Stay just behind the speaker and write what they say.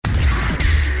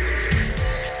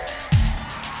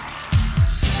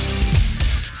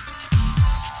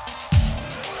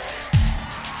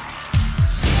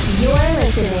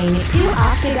listening to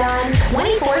Octagon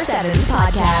 24/7's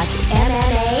podcast,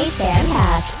 MMA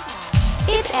Fancast.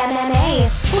 It's MMA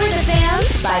for the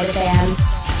fans, by the fans.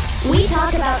 We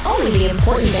talk about only the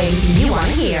important things you want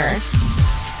to hear.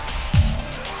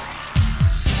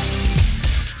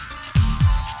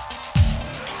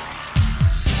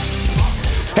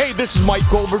 Hey, this is Mike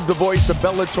Goldberg, the voice of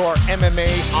Bellator MMA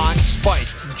on Spike.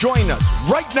 Join us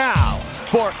right now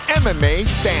for MMA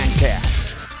Fancast.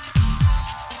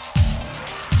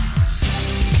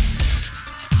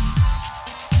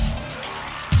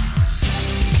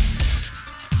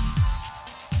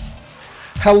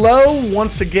 Hello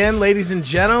once again, ladies and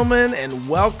gentlemen, and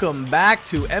welcome back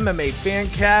to MMA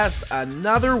Fancast.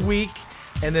 Another week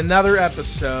and another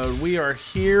episode. We are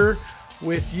here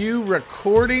with you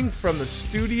recording from the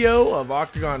studio of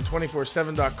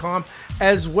Octagon247.com,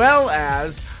 as well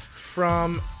as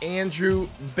from Andrew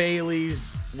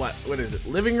Bailey's, what is it,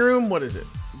 living room? What is it?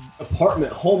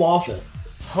 Apartment, home office.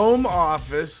 Home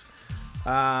office.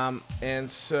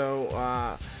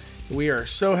 We are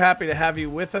so happy to have you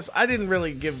with us. I didn't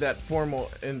really give that formal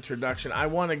introduction. I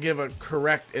want to give a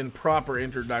correct and proper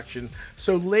introduction.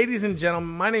 So, ladies and gentlemen,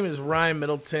 my name is Ryan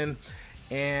Middleton,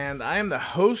 and I am the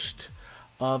host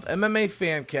of MMA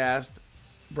Fancast,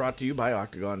 brought to you by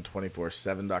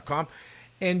Octagon247.com.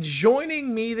 And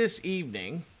joining me this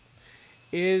evening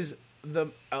is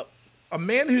a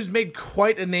man who's made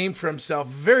quite a name for himself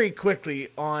very quickly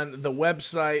on the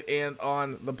website and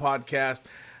on the podcast.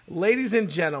 Ladies and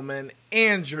gentlemen,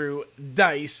 Andrew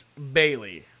Dice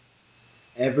Bailey.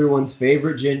 Everyone's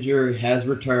favorite ginger has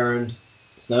returned.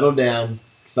 Settle down.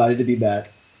 Excited to be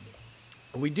back.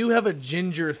 We do have a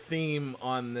ginger theme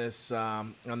on this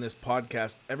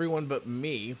podcast. Everyone but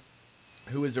me,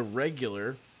 who is a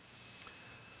regular,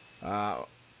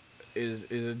 is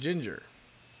a ginger.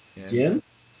 And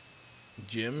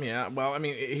Jim, yeah. Well, I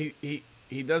mean,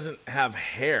 he doesn't have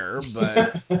hair,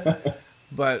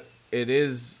 but it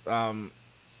is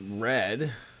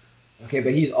red. Okay,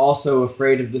 but he's also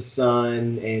afraid of the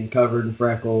sun and covered in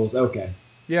freckles. Okay.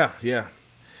 Yeah.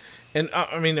 And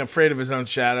I mean, afraid of his own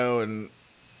shadow, and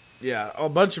yeah, a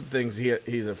bunch of things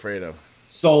he's afraid of.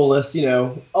 Soulless,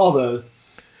 all those.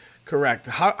 Correct.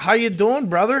 How you doing,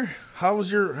 brother? How's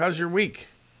your week?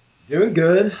 Doing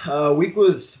good. Week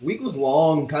was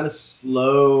long, kind of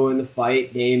slow in the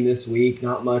fight game this week.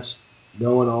 Not much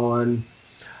going on.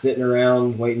 Sitting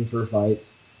around waiting for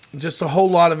fights. Just a whole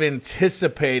lot of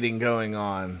anticipating going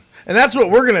on. And that's what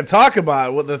we're going to talk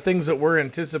about, what the things that we're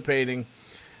anticipating.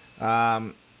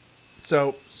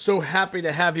 So happy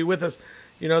to have you with us.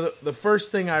 The first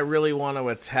thing I really want to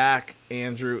attack,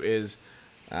 Andrew, is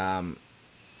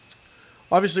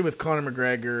obviously with Conor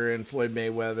McGregor and Floyd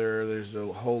Mayweather, there's a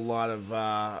whole lot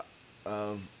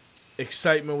of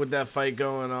excitement with that fight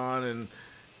going on,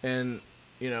 and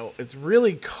it's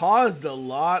really caused a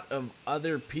lot of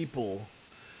other people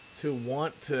to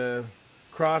want to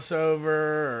cross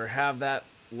over or have that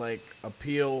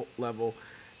appeal level.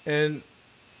 And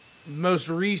most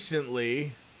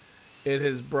recently, it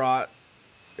has brought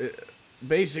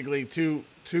basically two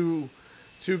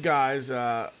guys,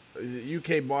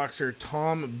 UK boxer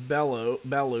Tom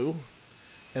Bellew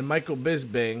and Michael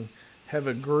Bisping, have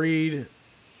agreed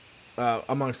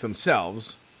amongst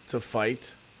themselves to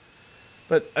fight.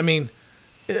 But, I mean,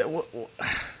 is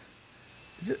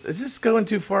this going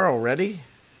too far already?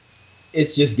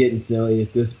 It's just getting silly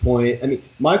at this point. I mean,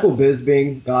 Michael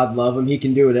Bisping, God love him, he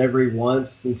can do it every once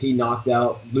since he knocked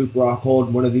out Luke Rockhold,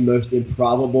 one of the most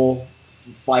improbable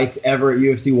fights ever at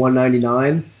UFC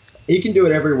 199. He can do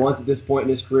it every once at this point in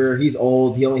his career. He's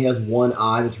old. He only has one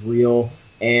eye that's real.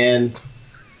 And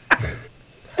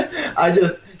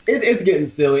It's getting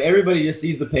silly. Everybody just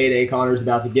sees the payday Conor's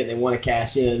about to get and they want to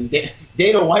cash in.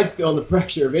 Dana White's feeling the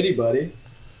pressure of anybody.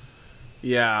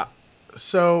 Yeah.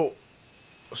 So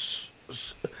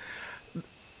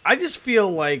I just feel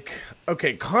like,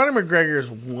 okay, Conor McGregor is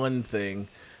one thing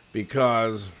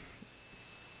because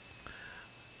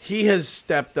he has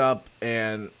stepped up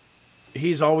and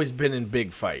he's always been in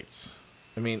big fights.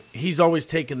 I mean, he's always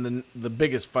taken the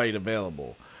biggest fight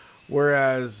available.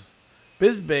 Whereas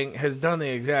Bisping has done the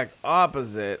exact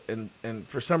opposite, and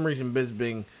for some reason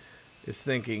Bisping is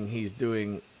thinking he's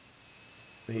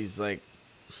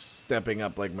stepping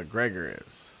up like McGregor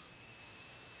is.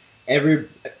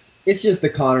 It's just the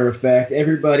Conor effect.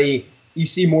 Everybody, you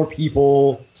see more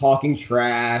people talking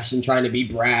trash and trying to be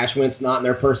brash when it's not in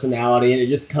their personality, and it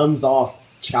just comes off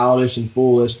childish and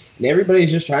foolish. And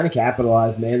everybody's just trying to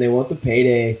capitalize, man. They want the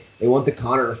payday. They want the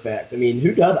Conor effect. I mean,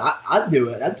 who does? I'd do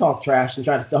it. I'd talk trash and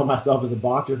try to sell myself as a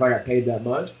boxer if I got paid that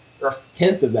much, or a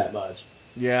tenth of that much.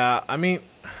 Yeah, I mean,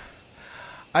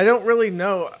 I don't really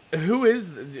know who is.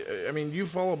 I mean, you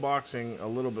follow boxing a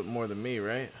little bit more than me,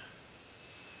 right?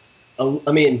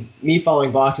 I mean, me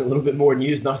following boxing a little bit more than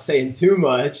you is not saying too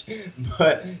much,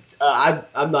 but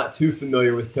I'm not too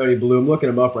familiar with Tony Bellew. I'm looking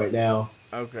him up right now.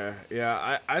 Okay,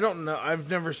 yeah, I don't know. I've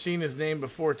never seen his name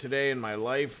before today in my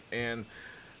life, and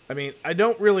I mean, I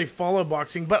don't really follow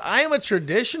boxing, but I am a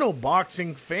traditional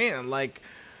boxing fan. Like,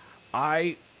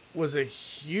 I was a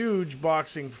huge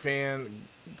boxing fan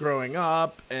growing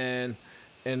up, and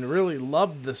really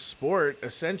loved the sport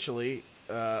essentially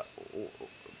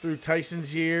through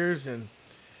Tyson's years, and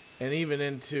even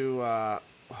into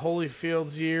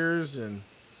Holyfield's years, and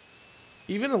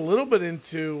even a little bit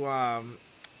into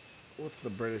what's the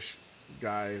British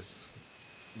guys,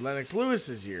 Lennox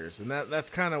Lewis's years, and that's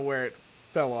kind of where it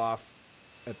fell off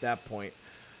at that point.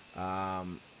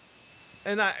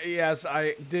 And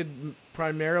I did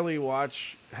primarily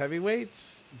watch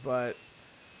heavyweights, but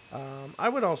I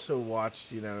would also watch,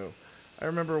 I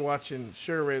remember watching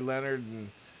Sugar Ray Leonard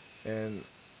and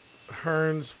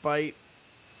Hearns fight.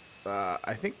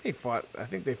 I think they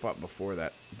fought before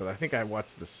that, but I think I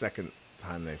watched the second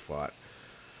time they fought.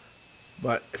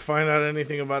 But find out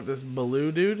anything about this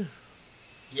Bellew dude?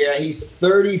 Yeah, he's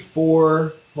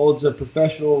 34, holds a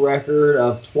professional record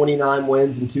of 29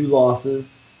 wins and 2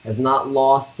 losses, has not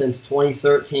lost since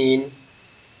 2013,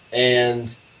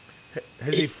 and...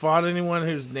 Has he fought anyone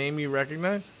whose name you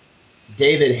recognize?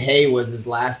 David Haye was his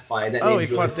last fight. He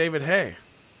fought David Haye.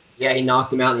 Yeah, he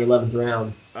knocked him out in the 11th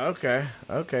round.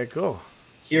 Okay, cool.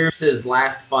 Here's his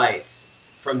last fights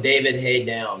from David Haye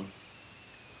down.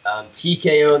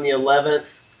 TKO in the 11th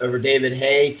over David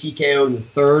Haye, TKO in the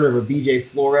 3rd over BJ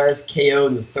Flores, KO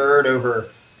in the 3rd over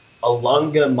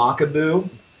Alunga Makabu.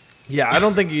 Yeah, I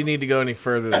don't think you need to go any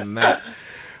further than that.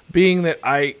 Being that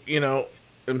I,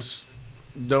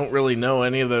 don't really know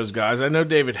any of those guys. I know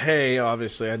David Haye,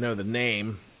 obviously. I know the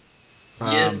name.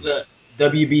 He is the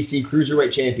WBC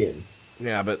Cruiserweight champion.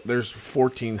 Yeah, but there's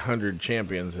 1,400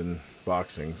 champions in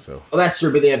boxing, so. Well, that's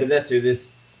true, but that's who this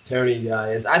Tony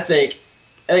guy is. I think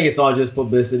it's all just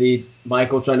publicity.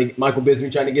 Michael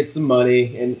Bisping trying to get some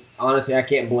money, and honestly, I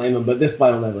can't blame him. But this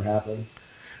fight will never happen.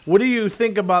 What do you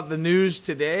think about the news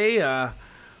today?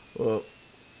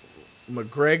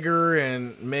 McGregor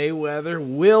and Mayweather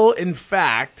will, in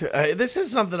fact, this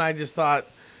is something I just thought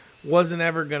wasn't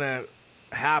ever going to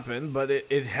happen, but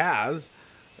it has.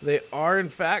 They are, in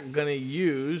fact, going to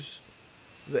use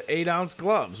the 8-ounce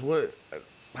gloves.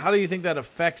 How do you think that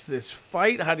affects this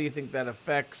fight? How do you think that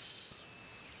affects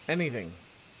anything?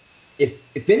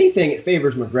 If anything, it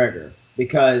favors McGregor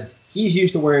because he's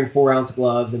used to wearing 4-ounce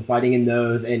gloves and fighting in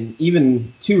those, and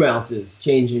even 2 ounces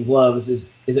changing gloves is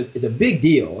a big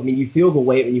deal. I mean, you feel the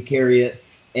weight when you carry it,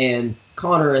 and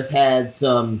Conor has had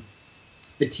some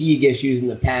fatigue issues in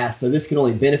the past, so this can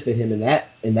only benefit him in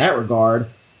that regard.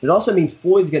 It also means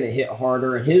Floyd's going to hit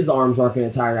harder, and his arms aren't going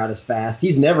to tire out as fast.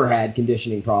 He's never had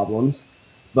conditioning problems,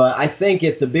 but I think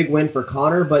it's a big win for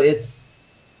Conor. But it's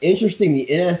interesting the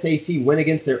NSAC went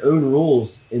against their own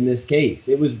rules in this case.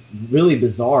 It was really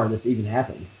bizarre this even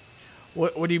happened.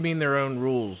 What do you mean their own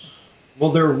rules? Well,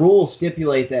 their rules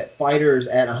stipulate that fighters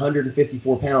at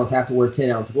 154 pounds have to wear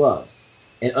 10-ounce gloves.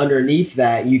 And underneath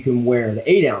that, you can wear the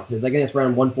 8 ounces. I guess it's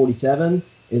around 147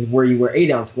 is where you wear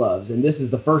 8-ounce gloves. And this is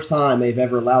the first time they've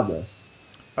ever allowed this.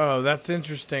 Oh, that's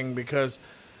interesting because,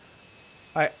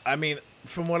 I mean,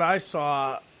 from what I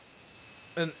saw,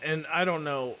 and I don't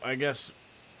know, I guess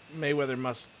Mayweather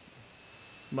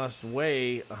must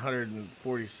weigh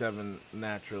 147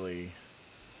 naturally,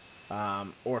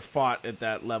 or fought at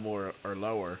that level or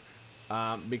lower,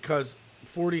 because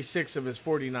 46 of his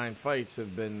 49 fights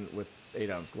have been with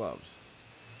 8-ounce gloves.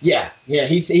 Yeah,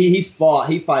 he's fought.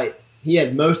 He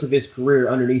had most of his career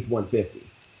underneath 150.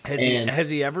 Has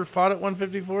he ever fought at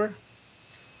 154?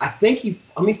 I think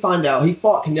let me find out. He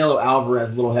fought Canelo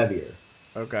Alvarez a little heavier.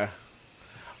 Okay.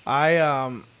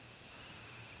 I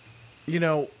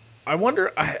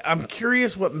wonder. I'm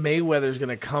curious what Mayweather's going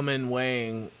to come in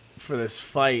weighing for this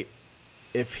fight.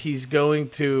 If he's going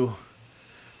to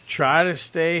try to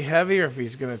stay heavy, or if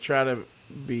he's going to try to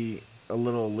be a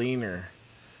little leaner.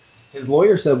 His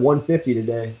lawyer said 150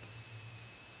 today.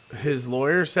 His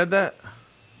lawyer said that?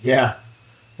 Yeah.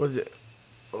 Was it?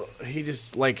 He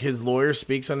just, like, his lawyer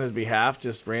speaks on his behalf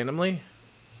just randomly?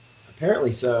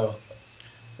 Apparently so.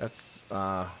 That's,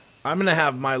 I'm going to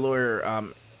have my lawyer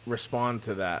respond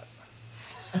to that.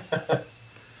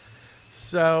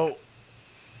 So,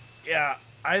 yeah,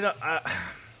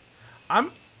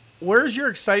 where's your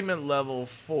excitement level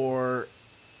for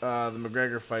the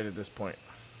McGregor fight at this point?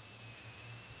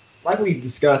 Like we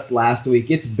discussed last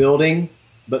week, it's building,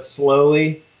 but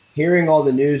slowly. hearing all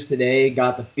the news today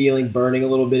got the feeling burning a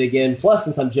little bit again. Plus,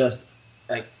 since I'm just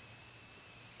like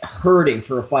hurting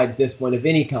for a fight at this point of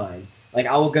any kind, like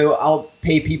I'll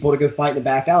pay people to go fight in the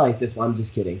back alley at this one. I'm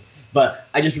just kidding. But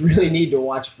I just really need to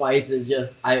watch fights, and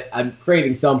I'm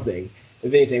craving something,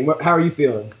 if anything. How are you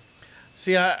feeling?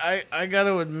 See, I got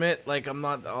to admit, like, I'm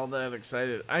not all that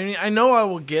excited. I mean, I know I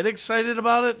will get excited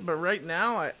about it, but right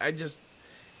now,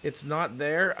 it's not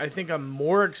there. I think I'm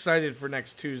more excited for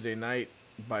next Tuesday night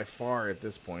by far at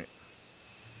this point.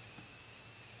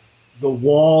 The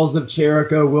walls of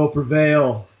Jericho will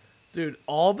prevail. Dude,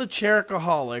 all the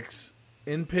Jerichoholics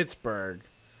in Pittsburgh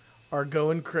are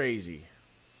going crazy.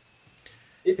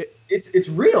 It's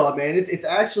real, man. It's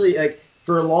actually, like,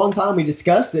 for a long time we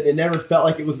discussed it and never felt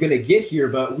like it was going to get here,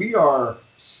 but we are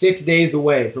 6 days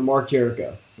away from Mark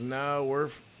Jericho. No, we're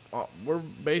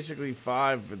basically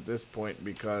 5 at this point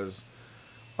because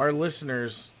our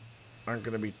listeners aren't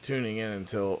going to be tuning in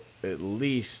until at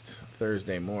least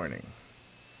Thursday morning.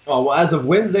 Oh, well, as of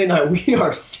Wednesday night, we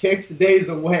are 6 days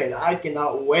away, and I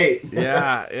cannot wait.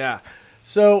 Yeah.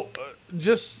 So,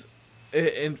 just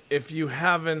if you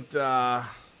haven't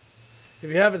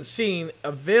seen,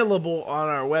 available on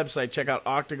our website, check out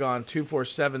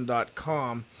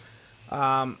octagon247.com.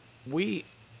 We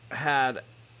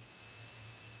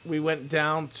went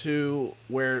down to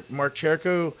where Mark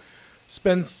Jericho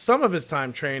spends some of his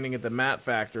time training at the Mat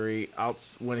Factory out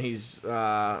when he's,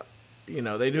 they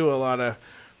do a lot of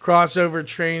crossover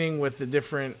training with the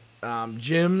different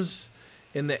gyms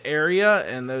in the area,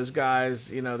 and those guys,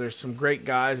 there's some great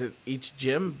guys at each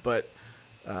gym, but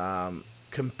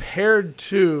compared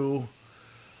to,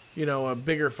 a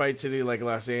bigger fight city like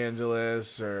Los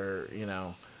Angeles or,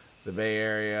 the Bay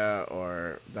Area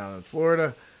or down in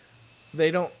Florida,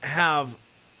 they don't have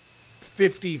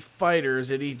 50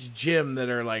 fighters at each gym that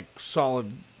are like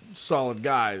solid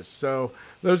guys. So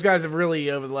those guys have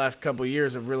really, over the last couple of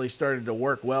years, have really started to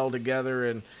work well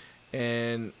together,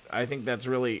 and I think that's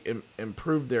really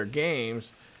improved their games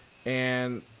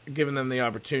and given them the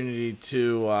opportunity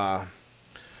to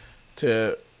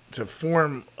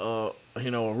form a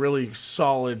really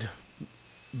solid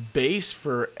base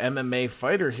for MMA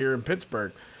fighter here in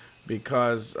Pittsburgh,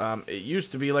 because it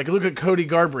used to be like, look at Cody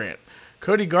Garbrandt.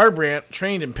 Cody Garbrandt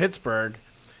trained in Pittsburgh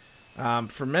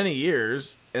for many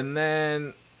years, and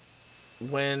then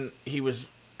when he was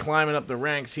climbing up the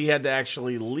ranks, he had to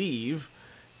actually leave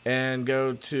and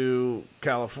go to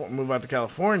California, move out to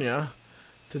California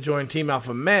to join Team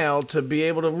Alpha Male to be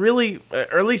able to really,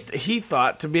 or at least he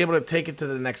thought, to be able to take it to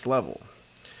the next level.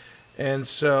 And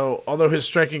so, although his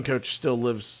striking coach still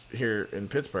lives here in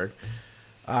Pittsburgh,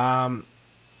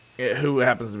 who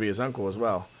happens to be his uncle as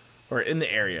well, or in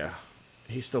the area,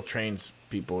 he still trains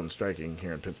people in striking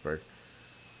here in Pittsburgh.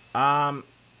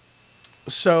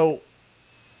 So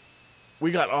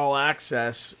we got all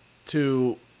access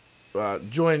to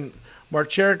join Mark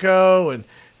Jericho and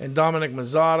Dominic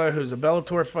Mazzata, who's a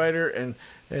Bellator fighter,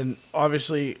 and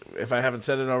obviously, if I haven't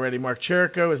said it already, Mark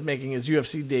Jericho is making his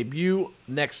UFC debut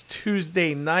next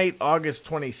Tuesday night, August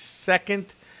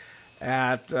 22nd,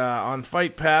 on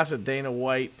Fight Pass at Dana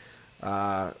White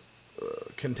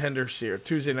Contender Series,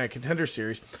 Tuesday Night Contender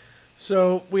Series.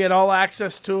 So we had all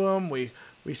access to him. We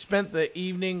spent the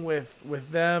evening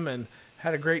with them and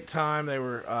had a great time. They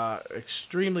were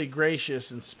extremely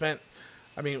gracious and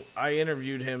I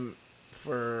interviewed him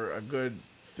for a good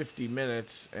 50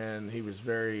 minutes, and he was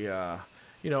very,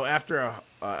 after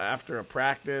a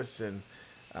practice, and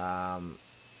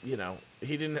he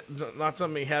not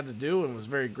something he had to do, and was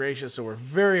very gracious. So we're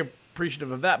very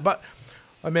appreciative of that. But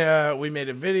we made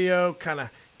a video kind of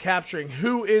capturing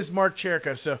who is Mark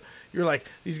Jericho. So you're like,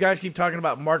 these guys keep talking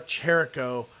about Mark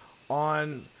Jericho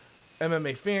on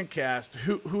MMA Fancast.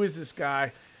 Who is this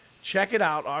guy? Check it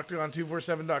out,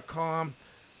 octagon247.com.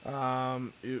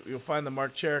 You'll find the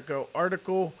Mark Jericho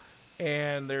article,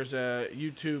 and there's a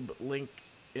YouTube link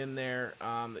in there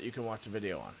that you can watch the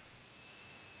video on.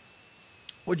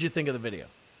 What'd you think of the video?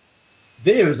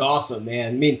 Video is awesome,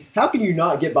 man. I mean, how can you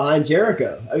not get behind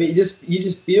Jericho? I mean, you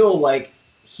just feel like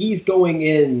he's going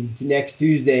in to next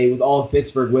Tuesday with all of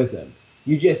Pittsburgh with him.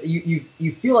 You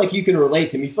feel like you can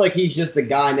relate to him. You feel like he's just the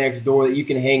guy next door that you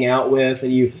can hang out with,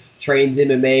 and you trains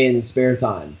MMA in his spare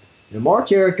time. Mark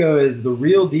Jericho is the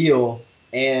real deal,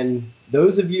 and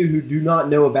those of you who do not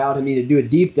know about him need to do a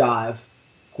deep dive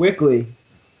quickly.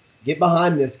 Get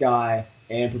behind this guy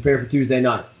and prepare for Tuesday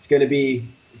night. There's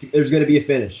going to be a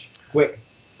finish. Quick.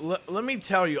 Let me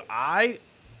tell you, I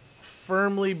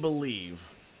firmly believe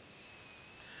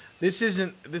this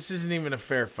isn't even a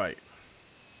fair fight.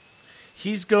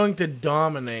 He's going to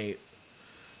dominate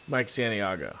Mike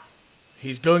Santiago.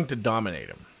 He's going to dominate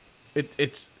him.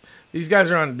 it's these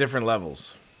guys are on different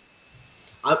levels.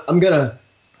 I'm gonna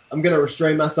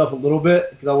restrain myself a little bit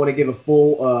because I want to give a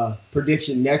full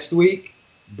prediction next week.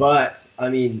 But I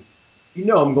mean,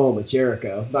 I'm going with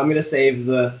Jericho. But I'm gonna save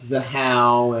the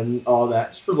how and all that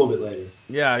just for a little bit later.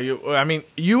 Yeah,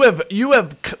 you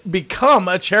have become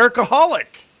a Jerichoholic.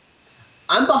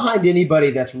 I'm behind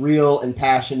anybody that's real and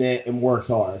passionate and works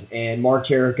hard, and Mark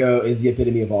Jericho is the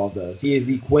epitome of all of those. He is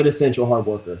the quintessential hard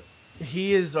worker.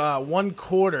 He is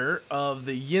 1/4 of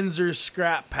the Yinzer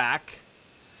Scrap Pack,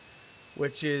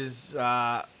 which is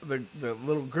the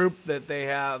little group that they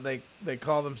have. They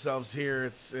call themselves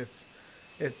here.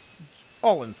 It's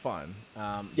all in fun.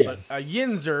 But a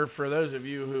Yinzer, for those of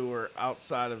you who are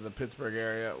outside of the Pittsburgh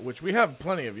area, which we have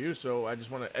plenty of you, so I just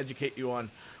want to educate you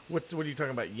on what are you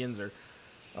talking about, Yinzer?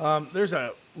 There's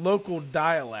a local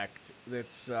dialect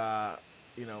that's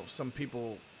some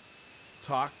people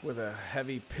talk with a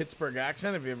heavy Pittsburgh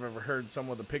accent. If you've ever heard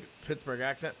someone with a Pittsburgh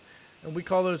accent, and we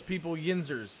call those people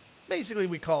Yinzers. Basically,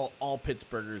 we call all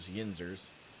Pittsburghers Yinzers.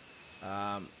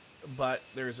 But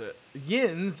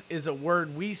Yins is a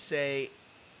word we say.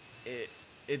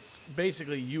 It's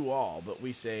basically you all, but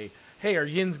we say, "Hey, are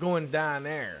Yins going down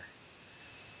there?"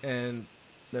 And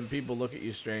then people look at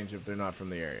you strange if they're not from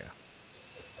the area.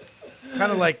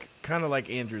 Kind of like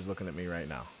Andrew's looking at me right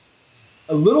now.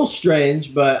 A little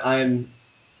strange, but I'm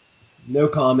no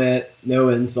comment, no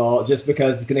insult, just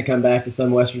because it's going to come back to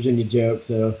some West Virginia joke,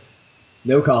 so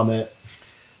no comment.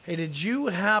 Hey, did you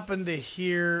happen to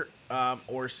hear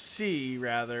or see,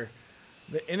 rather,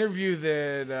 the interview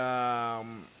that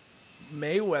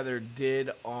Mayweather did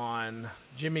on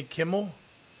Jimmy Kimmel?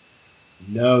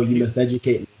 No, you must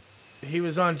educate me. He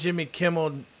was on Jimmy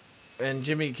Kimmel, and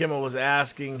Jimmy Kimmel was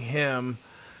asking him,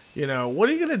 what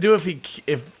are you going to do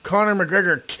if Conor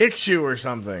McGregor kicks you or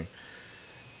something?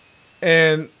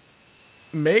 And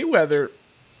Mayweather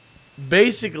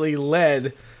basically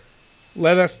led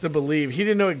us to believe he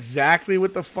didn't know exactly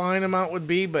what the fine amount would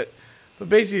be, but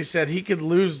basically said he could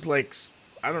lose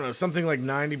something like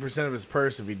 90% of his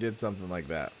purse if he did something like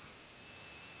that.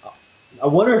 I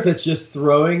wonder if it's just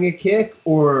throwing a kick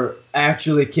or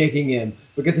actually kicking him.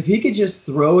 Because if he could just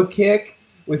throw a kick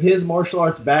with his martial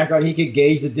arts background, he could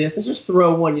gauge the distance. Just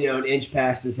throw one, an inch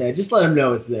past his head. Just let him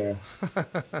know it's there.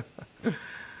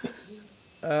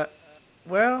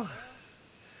 Well,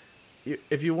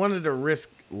 if you wanted to risk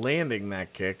landing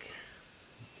that kick.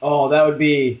 Oh, that would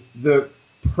be the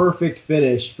perfect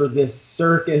finish for this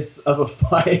circus of a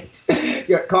fight.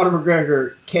 Conor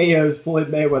McGregor KOs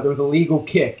Floyd Mayweather with a legal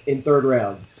kick in third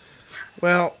round.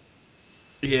 Well,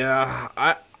 yeah,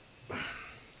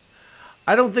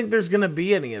 I don't think there's going to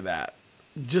be any of that.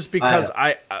 Just because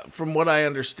from what I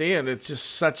understand, it's just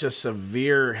such a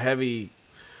severe, heavy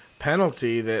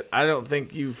penalty that I don't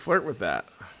think you flirt with that.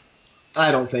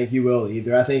 I don't think he will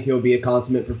either. I think he'll be a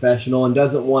consummate professional and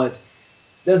doesn't want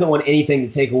anything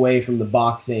to take away from the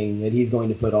boxing that he's going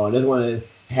to put on. Doesn't want to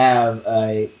have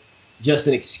just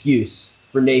an excuse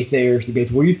for naysayers to go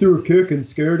to, well, you threw a kick and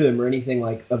scared him or anything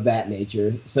like of that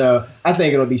nature. So I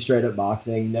think it'll be straight up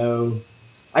boxing. No,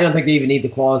 I don't think they even need the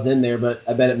clause in there, but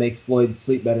I bet it makes Floyd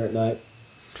sleep better at night.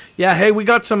 Yeah, hey, we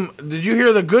got some. Did you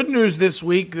hear the good news this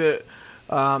week that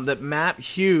Matt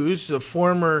Hughes, the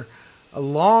former, a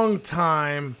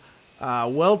long-time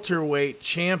welterweight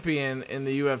champion in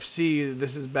the UFC.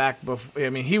 This is back before. I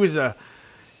mean, he was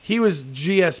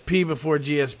GSP before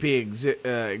GSP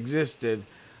existed.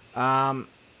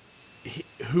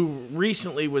 Who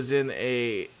recently was in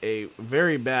a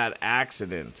very bad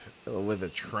accident with a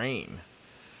train.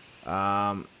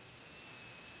 You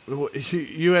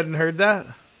hadn't heard that?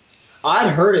 I'd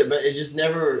heard it, but it just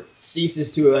never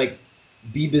ceases to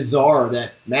be bizarre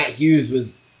that Matt Hughes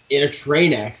was in a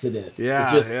train accident.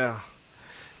 Yeah.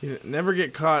 You never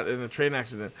get caught in a train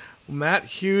accident. Matt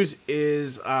Hughes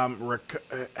was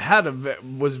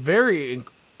very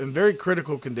in very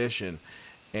critical condition,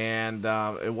 and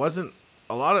it wasn't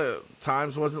a lot of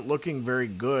times wasn't looking very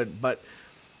good. But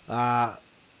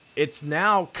it's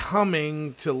now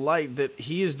coming to light that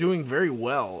he is doing very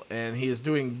well, and he is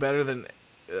doing better than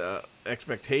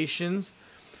expectations.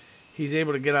 He's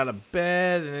able to get out of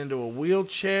bed and into a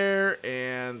wheelchair,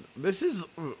 and this is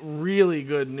really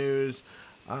good news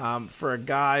for a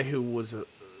guy who was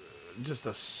just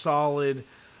a solid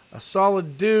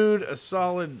dude, a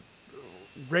solid,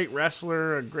 great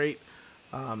wrestler, a great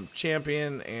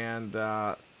champion, and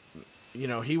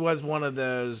he was one of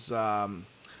those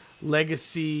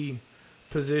legacy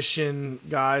position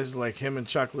guys like him and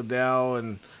Chuck Liddell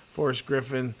and Forrest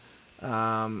Griffin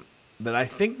that I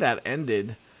think that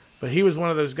ended. But he was one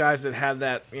of those guys that had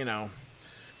that,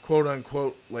 quote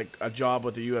unquote like a job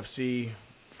with the UFC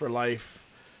for life.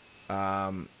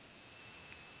 That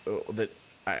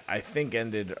I think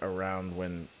ended around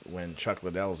when Chuck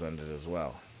Liddell's ended as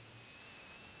well.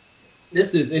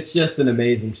 It's just an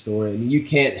amazing story. I mean, you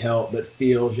can't help but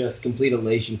feel just complete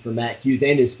elation for Matt Hughes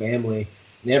and his family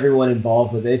and everyone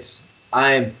involved with it.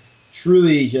 I am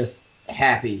truly just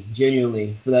happy,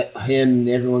 genuinely, for that him and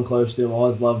everyone close to him, all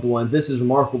his loved ones. This is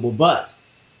remarkable. But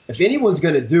if anyone's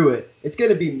going to do it, it's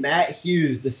going to be Matt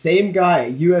Hughes, the same guy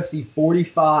at UFC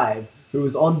 45 who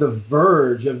was on the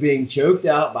verge of being choked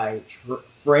out by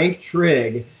Frank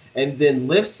Trigg and then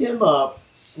lifts him up,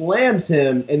 slams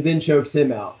him, and then chokes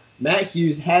him out. Matt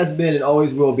Hughes has been and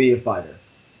always will be a fighter.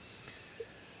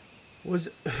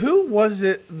 Who was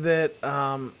it that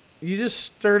you just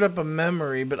stirred up a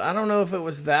memory, but I don't know if it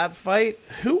was that fight.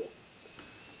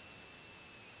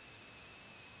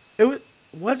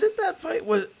 Was it that fight?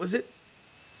 Was it?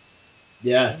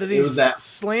 Yes, that it was that.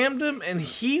 Slammed him, and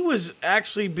he was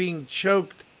actually being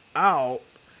choked out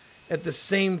at the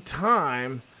same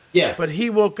time. Yeah, but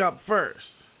he woke up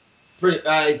first.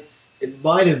 It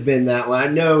might have been that one. I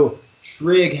know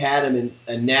Trigg had him in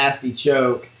a nasty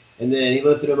choke, and then he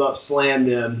lifted him up, slammed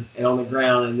him, and on the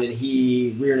ground, and then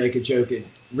he rear naked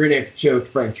choked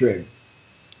Frank Trigg.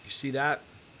 You see that?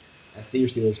 I see your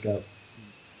Steelers Cup.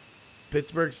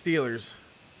 Pittsburgh Steelers,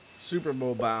 Super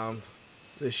Bowl bound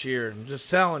this year. I'm just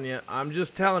telling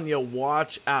you,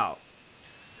 watch out.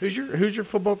 Who's your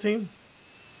football team?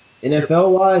 NFL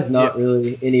wise, not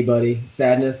really anybody.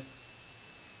 Sadness.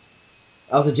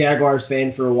 I was a Jaguars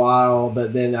fan for a while,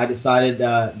 but then I decided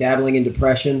dabbling in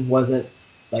depression wasn't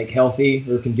like healthy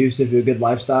or conducive to a good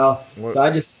lifestyle. So I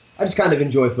just kind of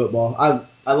enjoy football.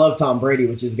 I love Tom Brady,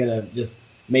 which is gonna just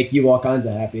make you all kinds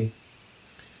of happy.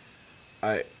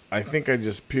 I think I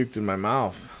just puked in my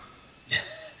mouth.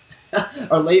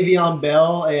 Are Le'Veon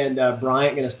Bell and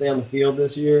Bryant gonna stay on the field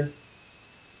this year?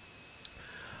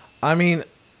 I mean,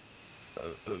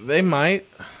 they might.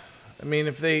 I mean,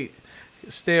 if they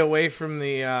stay away from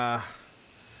the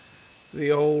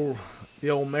old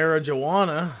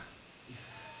marijuana,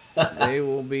 they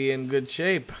will be in good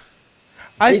shape.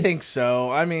 I think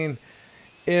so. I mean,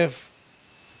 if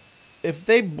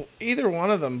they either one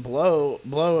of them blow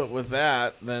it with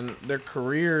that, then their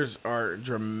careers are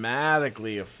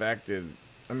dramatically affected.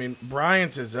 I mean,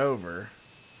 Bryant's is over.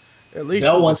 At least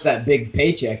Bell wants that big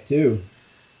paycheck too.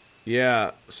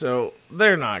 Yeah, so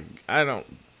they're not. I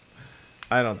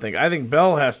think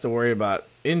Bell has to worry about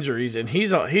injuries, and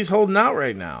he's holding out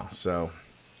right now. So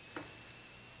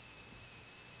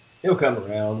he'll come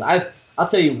around. I'll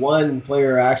tell you one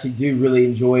player I actually do really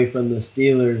enjoy from the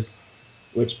Steelers,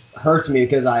 which hurts me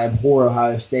because I abhor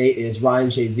Ohio State, is Ryan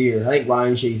Shazier. I think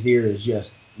Ryan Shazier is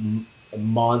just a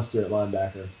monster at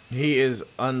linebacker. He is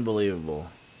unbelievable.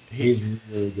 He's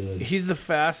really good. He's the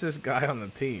fastest guy on the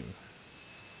team.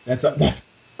 That's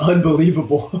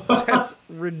unbelievable. That's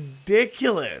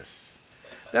ridiculous.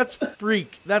 That's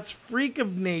freak. That's freak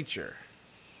of nature.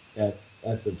 That's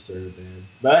absurd, man.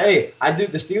 But hey,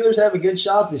 the Steelers have a good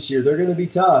shot this year. They're going to be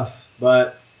tough,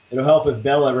 but it'll help if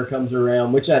Bell ever comes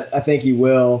around, which I think he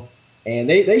will. And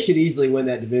they should easily win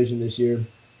that division this year.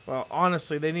 Well,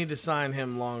 honestly, they need to sign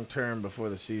him long term before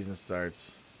the season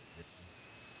starts.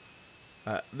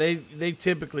 They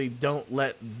typically don't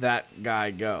let that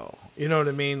guy go. You know what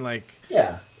I mean? Like,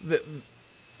 yeah,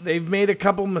 they've made a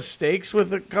couple mistakes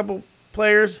with a couple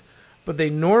players, but they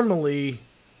normally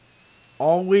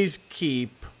always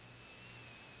keep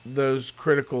those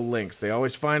critical links. They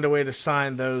always find a way to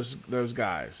sign those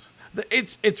guys.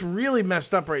 It's really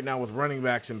messed up right now with running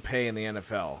backs and pay in the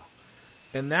NFL,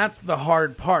 and that's the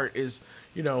hard part. Is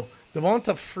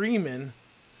Devonta Freeman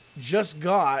just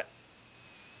got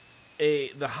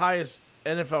the highest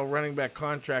NFL running back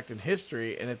contract in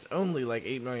history, and it's only like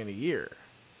 $8 million a year.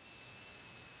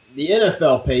 The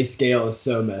NFL pay scale is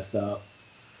so messed up.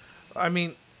 I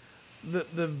mean,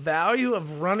 the value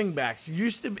of running backs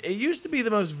used to be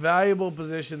the most valuable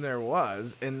position there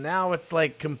was, and now it's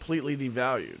like completely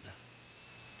devalued.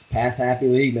 It's a pass happy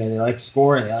league, man. They like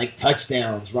scoring, they like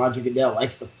touchdowns. Roger Goodell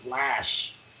likes the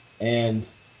flash, and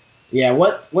yeah,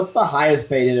 what's the highest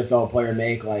paid NFL player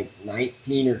make? Like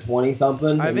 19 or 20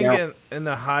 something? I think in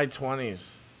the high 20s.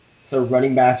 So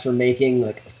running backs are making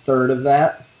like a third of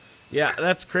that? Yeah,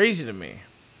 that's crazy to me.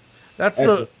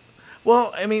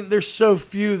 Well, I mean, there's so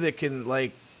few that can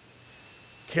like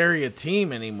carry a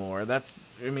team anymore.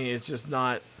 It's just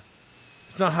not.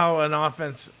 It's not how an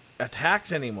offense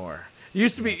attacks anymore. It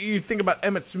used to be. You think about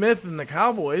Emmitt Smith and the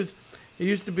Cowboys. It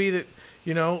used to be that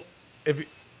if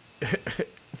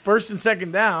first and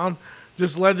second down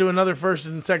just led to another first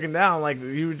and second down, like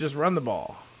you would just run the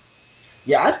ball.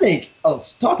 Yeah, I think,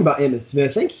 let's talk about Emmitt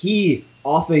Smith. I think he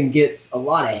often gets a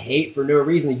lot of hate for no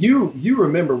reason. You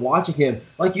remember watching him.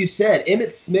 Like you said,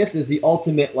 Emmitt Smith is the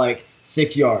ultimate,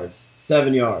 6 yards,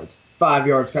 7 yards, 5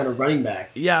 yards kind of running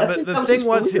back. Yeah, but the thing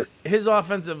was, his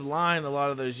offensive line a lot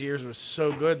of those years was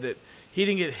so good that he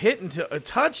didn't get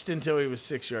touched until he was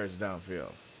 6 yards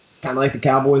downfield. Kind of like the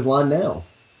Cowboys line now.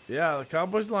 Yeah, the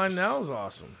Cowboys line now is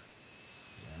awesome.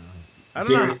 I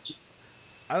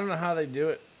don't know how they do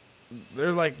it.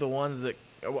 They're like the ones that,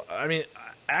 I mean,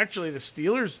 actually the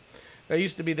Steelers, that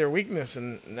used to be their weakness,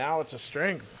 and now it's a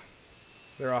strength.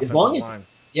 Their offensive line.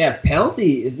 Yeah,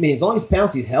 Pouncey. As long as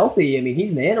Pouncey's healthy,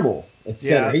 he's an animal at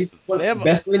center. He's one of the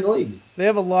best in the league. They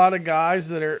have a lot of guys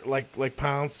that are like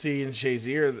Pouncey and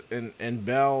Shazier and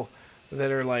Bell that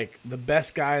are like the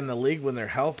best guy in the league when they're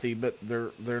healthy, but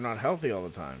they're not healthy all the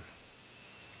time.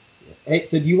 Hey,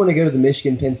 so do you want to go to the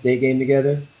Michigan-Penn State game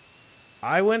together?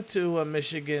 I went to a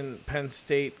Michigan-Penn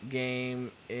State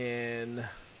game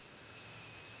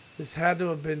this had to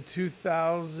have been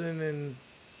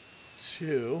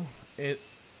 2002 in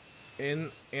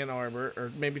Ann Arbor,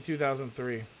 or maybe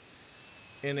 2003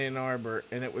 in Ann Arbor,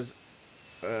 and it was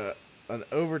an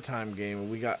overtime game, and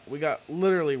we got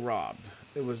literally robbed.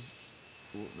 It was,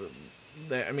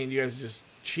 you guys just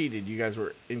cheated. You guys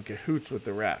were in cahoots with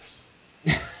the refs.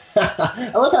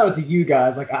 I love how it's you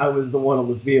guys, like I was the one on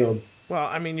the field.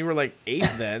 Well, you were like 8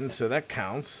 then, so that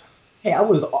counts. Hey, I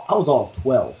was all of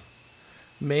 12.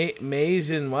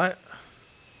 Maize and what?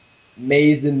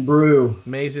 Maize and Brew.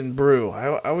 Maize and Brew.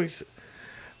 I always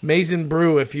Maize and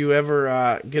Brew. If you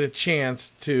ever get a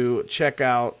chance to check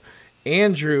out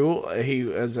Andrew, he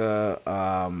is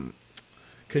a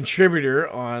contributor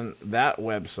on that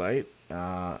website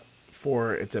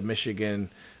it's a Michigan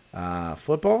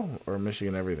football or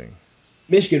Michigan everything.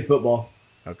 Michigan football.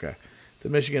 Okay. It's a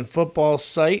Michigan football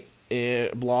site,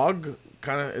 blog,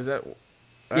 kind of, is that?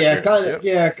 Yeah, kind of,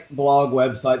 blog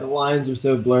website. The lines are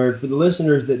so blurred. For the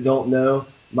listeners that don't know,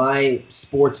 my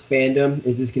sports fandom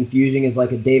is as confusing as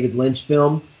like a David Lynch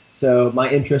film. So my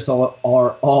interests are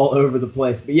all over the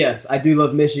place. But yes, I do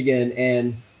love Michigan,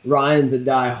 and Ryan's a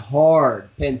die-hard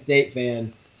Penn State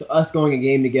fan. So us going a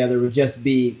game together would just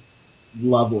be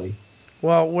lovely.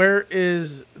 Well, where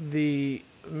is the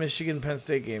Michigan-Penn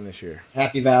State game this year?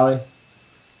 Happy Valley.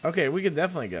 Okay, we could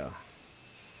definitely go.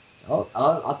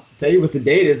 I'll tell you what the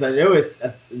date is. I know it's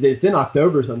in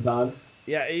October sometime.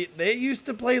 Yeah, they used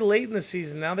to play late in the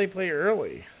season. Now they play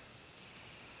early.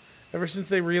 Ever since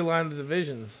they realigned the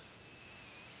divisions.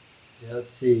 Yeah,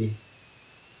 let's see.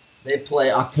 They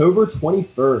play October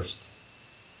 21st.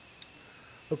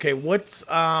 Okay, what's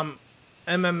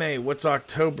MMA? What's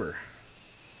October?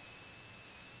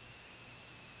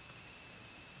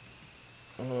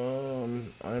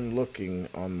 I'm looking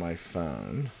on my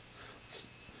phone.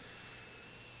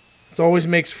 It always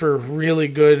makes for really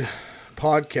good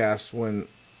podcasts when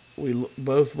we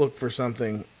both look for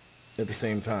something at the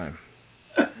same time.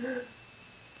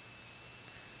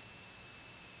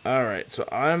 All right, so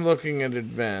I'm looking at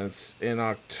events in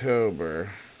October.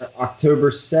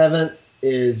 October 7th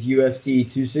is UFC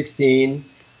 216.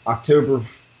 October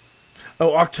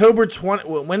 20.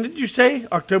 When did you say?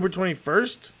 October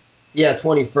 21st? Yeah,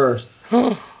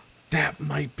 21st. That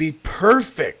might be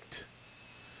perfect.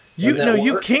 You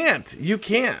can't. You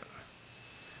can't.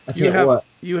 I can't what?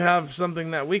 You have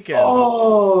something that weekend.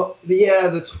 Oh,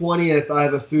 the 20th. I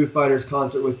have a Foo Fighters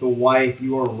concert with the wife.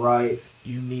 You are right.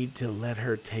 You need to let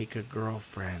her take a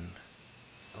girlfriend.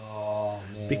 Oh,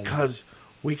 man. Because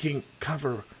we can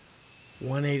cover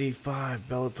 185,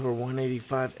 Bellator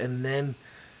 185, and then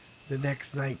the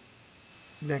next day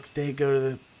go to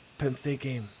the Penn State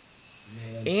game.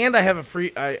 Man. And I have a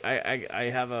free I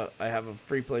have a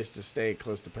free place to stay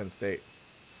close to Penn State.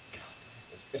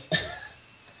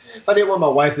 If I didn't want my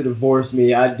wife to divorce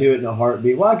me, I'd do it in a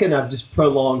heartbeat. Why couldn't I have just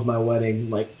prolonged my wedding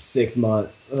like 6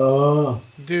 months? Oh,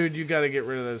 dude, you got to get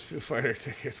rid of those Foo Fighter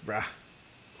tickets, bro.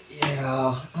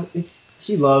 Yeah,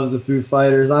 she loves the Foo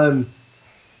Fighters.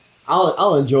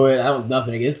 I'll enjoy it. I don't have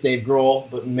nothing against Dave Grohl,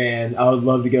 but man, I would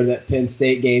love to go to that Penn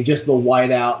State game. Just the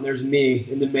whiteout, and there's me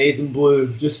in the maize and blue,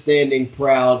 just standing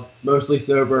proud, mostly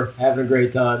sober, having a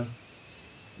great time.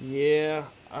 Yeah,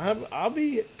 I'll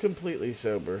be completely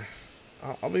sober.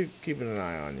 I'll be keeping an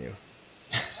eye on you.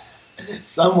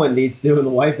 Someone needs to, and the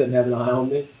wife doesn't have an eye on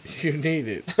me. You need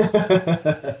it.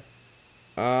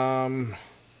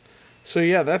 So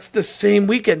yeah, that's the same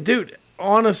weekend, dude.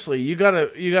 Honestly, you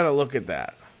gotta look at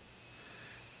that.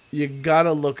 You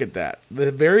gotta look at that.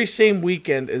 The very same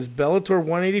weekend as Bellator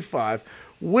 185,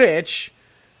 which,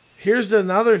 here's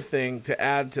another thing to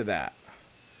add to that.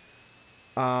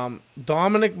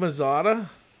 Dominic Mazzata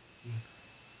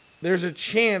there's a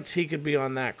chance he could be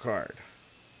on that card.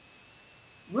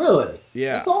 Really?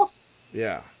 Yeah. That's awesome.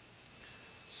 Yeah.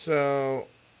 So,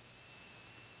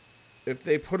 if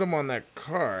they put him on that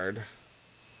card,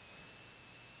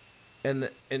 and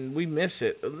we miss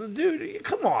it, dude,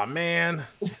 come on, man.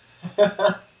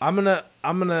 I'm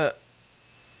gonna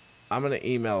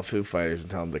email Foo Fighters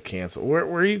and tell them to cancel. Where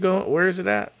are you going? Where is it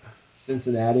at?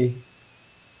 Cincinnati.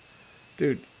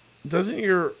 Dude, doesn't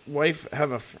your wife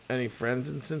have any friends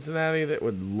in Cincinnati that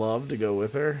would love to go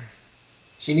with her?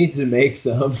 She needs to make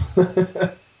some.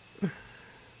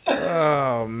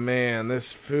 Oh, man,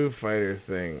 this Foo Fighter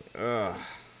thing. Ugh.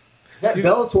 That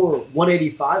Bellator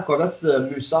 185 card, that's the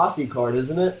Mousasi card,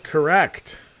 isn't it?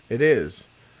 Correct. It is.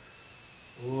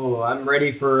 Oh, I'm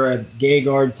ready for a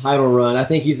Gegard title run. I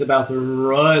think he's about to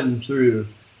run through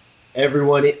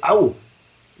everyone.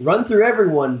 Run through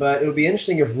everyone, but it'll be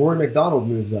interesting if Rory McDonald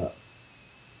moves up.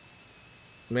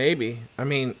 Maybe. I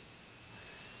mean,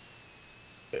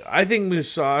 I think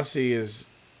Mousasi is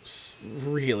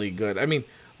really good. I mean,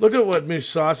 look at what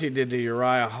Mousasi did to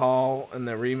Uriah Hall in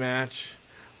the rematch.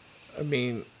 I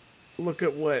mean, look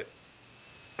at what...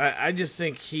 I just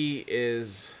think he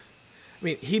is... I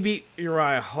mean, he beat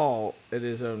Uriah Hall at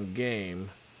his own game.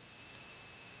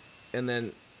 And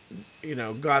then,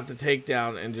 got the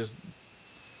takedown and just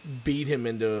beat him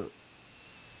into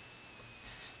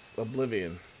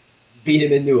oblivion. Beat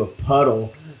him into a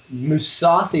puddle.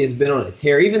 Mousasi has been on a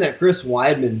tear. Even that Chris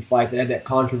Weidman fight that had that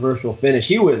controversial finish,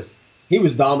 he was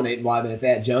dominating Weidman at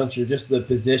that juncture, just the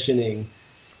positioning.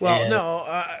 Well, no,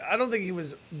 I don't think he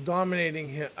was dominating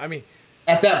him. I mean,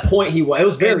 at that point he was. It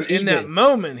was very even. In that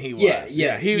moment he was.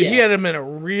 Yeah, he had him in a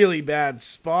really bad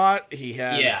spot.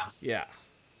 Yeah.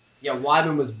 Yeah,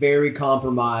 Weidman was very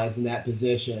compromised in that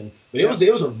position, but it was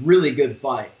a really good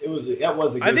fight. That was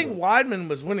a good I think one. Weidman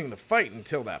was winning the fight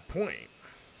until that point,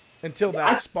 until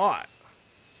that spot.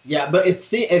 Yeah, but it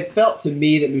felt to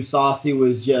me that Mousasi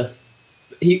was just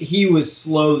he was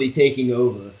slowly taking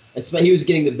over. He was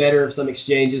getting the better of some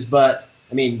exchanges, but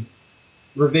I mean,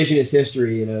 revisionist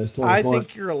history, it's 2020. I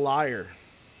think you're a liar.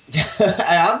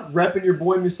 I'm repping your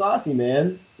boy Mousasi,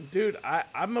 man. Dude,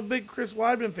 I'm a big Chris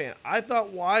Weidman fan. I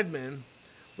thought Weidman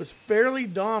was fairly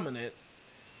dominant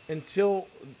until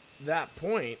that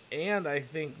point, and I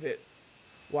think that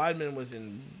Weidman was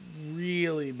in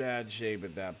really bad shape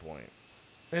at that point.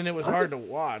 And it was hard to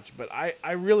watch, but I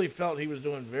really felt he was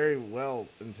doing very well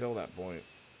until that point.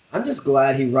 I'm just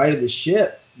glad he righted the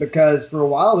ship, because for a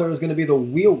while there was going to be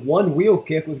one wheel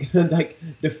kick was going to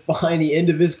define the end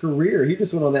of his career. He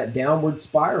just went on that downward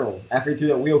spiral after he threw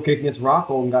that wheel kick against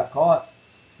Rockhold and got caught.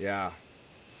 Yeah.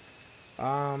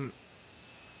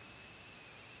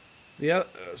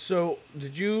 So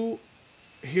did you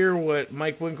hear what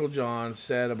Mike Winklejohn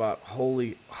said about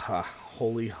Holly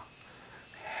Holm?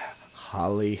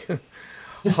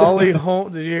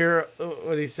 Did you hear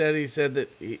what he said? He said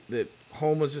that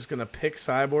Holm was just going to pick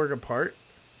Cyborg apart.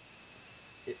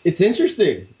 It's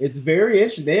interesting. It's very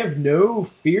interesting. They have no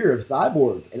fear of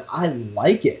Cyborg, and I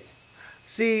like it.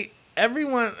 See,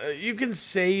 everyone, you can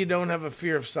say you don't have a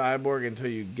fear of Cyborg until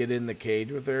you get in the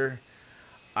cage with her.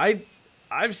 I've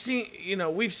seen,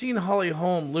 we've seen Holly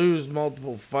Holm lose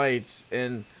multiple fights,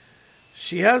 and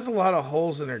she has a lot of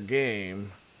holes in her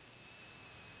game.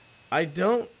 I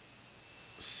don't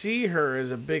see her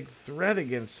as a big threat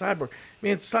against Cyborg.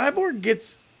 Man, Cyborg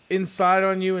gets inside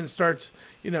on you and starts,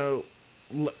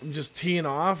 just teeing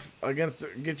off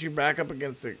gets you back up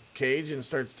against the cage and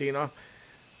starts teeing off.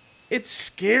 It's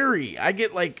scary. I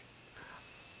get I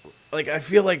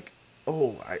feel like,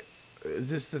 is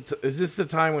this the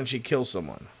time when she kills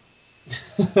someone?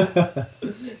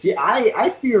 See, I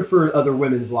fear for other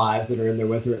women's lives that are in there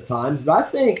with her at times, but I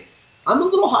think I'm a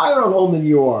little higher on Holm than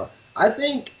you are. I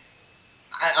think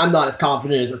I'm not as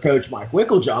confident as her coach, Mike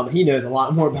Winklejohn, but he knows a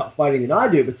lot more about fighting than I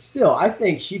do. But still, I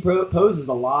think she poses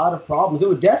a lot of problems. It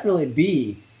would definitely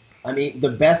be,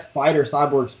 the best fighter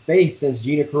Cyborg's faced since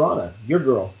Gina Carano, your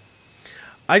girl.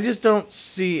 I just don't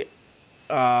see...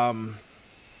 I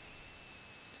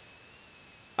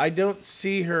don't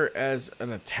see her as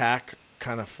an attack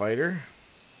kind of fighter.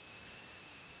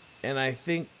 And I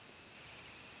think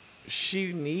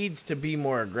she needs to be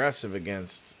more aggressive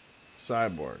against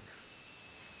Cyborg.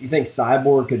 You think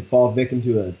Cyborg could fall victim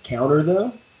to a counter,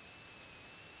 though?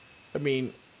 I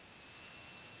mean,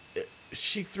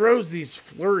 she throws these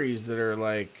flurries that are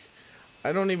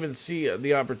I don't even see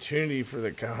the opportunity for the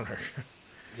counter.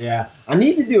 Yeah, I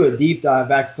need to do a deep dive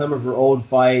back to some of her old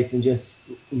fights and just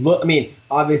look.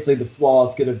 Obviously the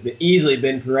flaws could have easily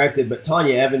been corrected, but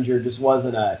Tanya Evinger just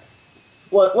wasn't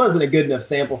well, it wasn't a good enough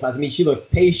sample size. I mean, she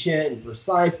looked patient and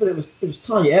precise, but it was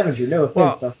Tanya Evinger. No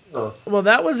offense to her. Well,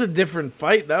 that was a different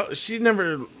fight. She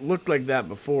never looked like that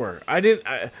before. I didn't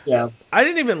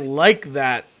even like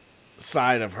that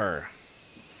side of her.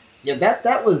 Yeah,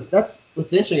 that's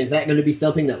what's interesting. Is that going to be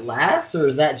something that lasts, or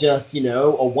is that just a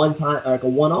one-time, like a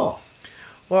one-off?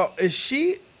 Well, who's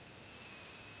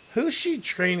she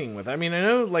training with? I mean, I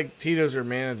know like Tito's her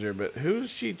manager, but who's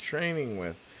she training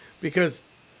with? Because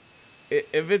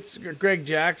if it's Greg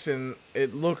Jackson,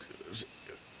 it looks.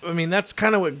 I mean, that's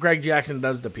kind of what Greg Jackson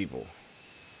does to people.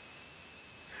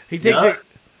 He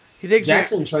takes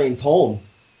Jackson trains home.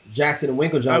 Jackson and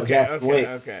Winklejohn.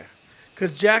 Okay.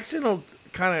 Because Jackson will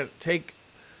kind of take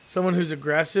someone who's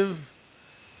aggressive,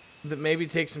 that maybe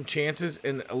takes some chances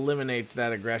and eliminates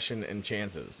that aggression and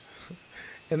chances,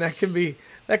 and that can be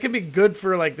good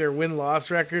for like their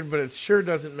win-loss record, but it sure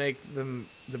doesn't make them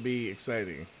to be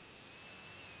exciting.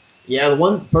 Yeah, the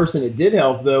one person it did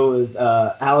help, though, is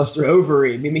Alistair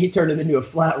Overeem. I mean, he turned him into a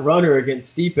flat runner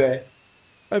against Stipe.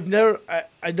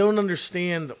 I don't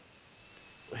understand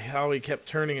how he kept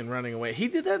turning and running away. He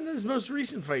did that in his most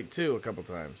recent fight, too, a couple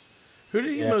times. Who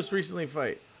did he most recently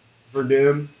fight?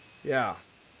 Verdum. Yeah.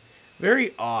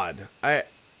 Very odd. I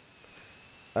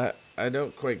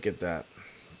don't quite get that.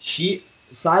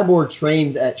 Cyborg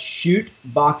trains at Shoot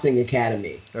Boxing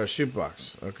Academy. Oh, Shoot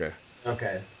Box. Okay.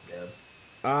 Okay.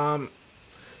 So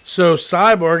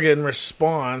Cyborg in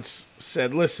response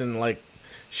said, listen, like,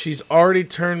 she's already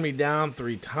turned me down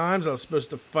 3 times. I was supposed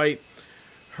to fight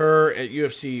her at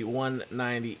UFC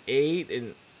 198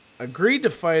 and agreed to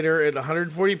fight her at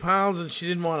 140 pounds, and she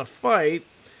didn't want to fight.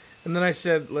 And then I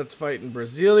said, let's fight in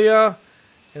Brasilia.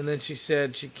 And then she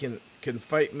said she can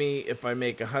fight me if I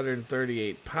make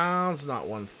 138 pounds, not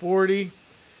 140. And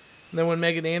then when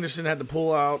Megan Anderson had to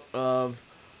pull out of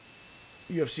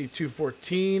UFC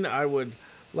 214, I would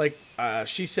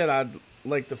she said I'd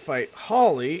like to fight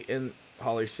Holly, and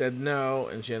Holly said no,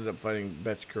 and she ended up fighting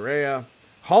Bethe Correia.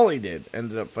 Holly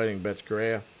ended up fighting Bethe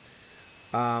Correia.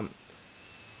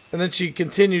 And then she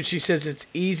continued, she says it's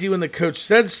easy when the coach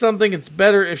says something, it's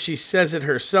better if she says it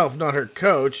herself, not her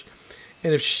coach.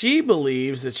 And if she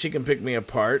believes that she can pick me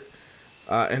apart,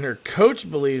 and her coach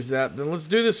believes that, then let's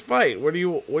do this fight. What are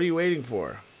you waiting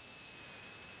for?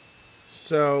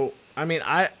 So, I mean,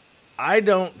 I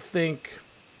don't think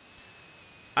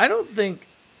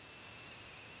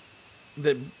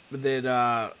that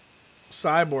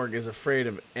Cyborg is afraid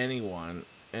of anyone,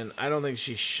 and I don't think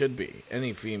she should be,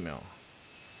 any female.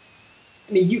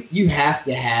 I mean, you have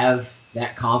to have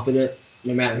that confidence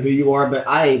no matter who you are, but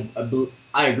I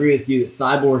agree with you that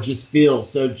Cyborg just feels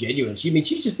so genuine.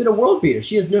 She's just been a world beater.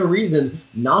 She has no reason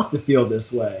not to feel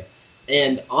this way.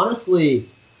 And honestly,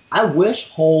 I wish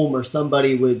Holm or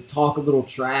somebody would talk a little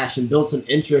trash and build some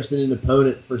interest in an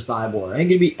opponent for Cyborg. I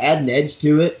think it'd be add an edge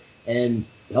to it and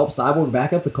help Cyborg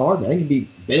back up the card. I think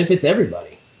it'd benefits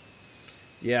everybody.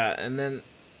 Yeah, and then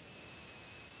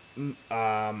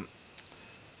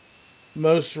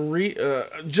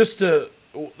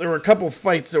there were a couple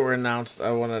fights that were announced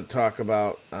I want to talk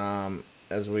about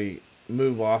as we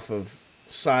move off of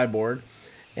Cyborg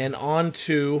and on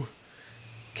to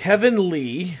Kevin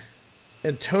Lee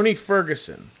and Tony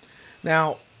Ferguson.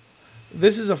 Now,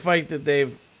 this is a fight that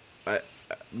they've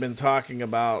been talking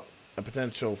about, a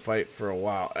potential fight for a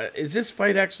while. Is this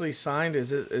fight actually signed? Is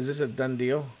this a done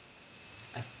deal?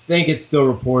 I think it's still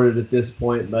reported at this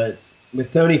point, but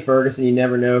with Tony Ferguson, you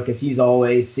never know because he's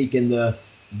always seeking the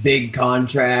big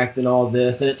contract and all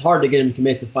this, and it's hard to get him to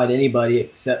commit to fight anybody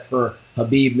except for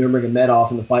Khabib Nurmagomedov,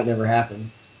 and the fight never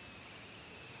happens.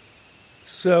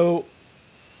 So,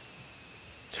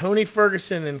 Tony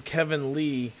Ferguson and Kevin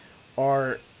Lee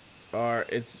are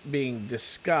it's being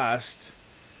discussed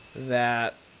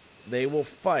that they will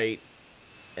fight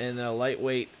in a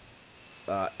lightweight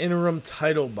interim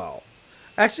title bout.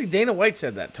 Actually, Dana White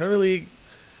said that. Tony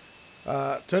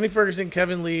Ferguson,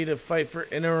 Kevin Lee to fight for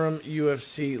interim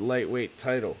UFC lightweight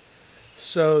title.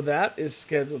 So that is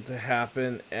scheduled to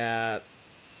happen at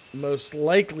most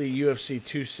likely UFC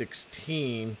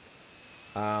 216,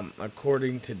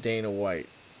 according to Dana White.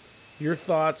 Your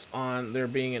thoughts on there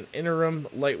being an interim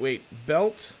lightweight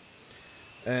belt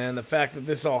and the fact that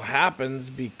this all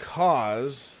happens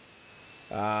because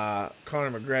Conor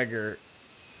McGregor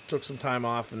took some time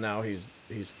off and now he's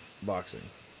boxing.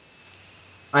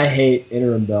 I hate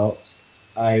interim belts.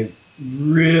 I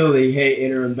really hate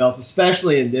interim belts,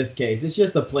 especially in this case. It's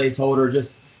just a placeholder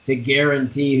just to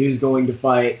guarantee who's going to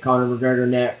fight Conor McGregor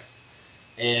next.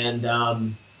 And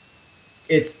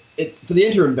it's for the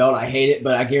interim belt, I hate it,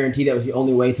 but I guarantee that was the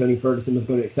only way Tony Ferguson was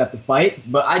going to accept the fight.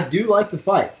 But I do like the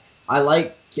fight. I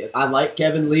like I like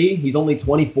Kevin Lee. He's only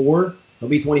 24. He'll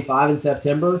be 25 in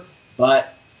September.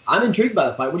 But I'm intrigued by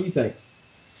the fight. What do you think?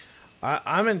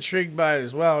 I'm intrigued by it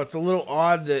as well. It's a little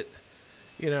odd that,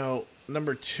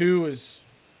 number 2 is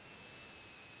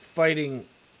fighting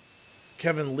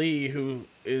Kevin Lee, who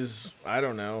is, I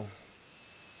don't know,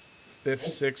 5th,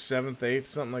 6th, 7th, 8th,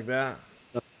 something like that.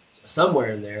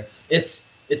 Somewhere in there. It's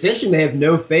interesting they have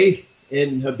no faith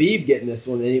in Khabib getting this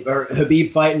one, or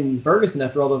Khabib fighting Ferguson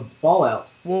after all the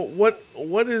fallouts. Well,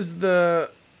 what is the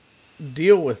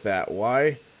deal with that?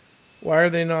 Why are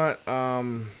they not?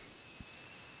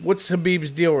 What's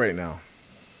Khabib's deal right now?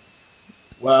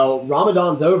 Well,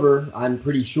 Ramadan's over, I'm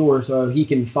pretty sure, so he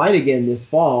can fight again this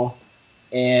fall,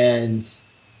 and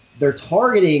they're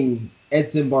targeting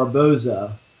Edson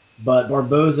Barboza, but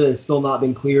Barboza has still not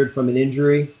been cleared from an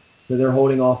injury, so they're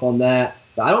holding off on that.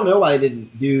 But I don't know why they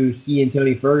didn't do he and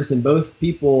Tony Ferguson. Both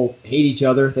people hate each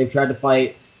other. They've tried to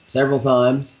fight several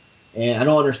times, and I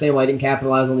don't understand why they didn't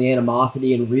capitalize on the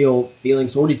animosity and real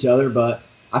feelings toward each other, but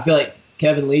I feel like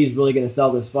Kevin Lee is really going to sell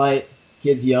this fight.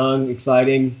 Kid's young,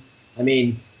 exciting. I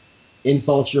mean,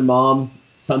 insults your mom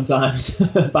sometimes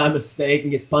by mistake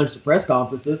and gets punched at press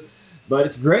conferences, but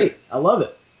it's great. I love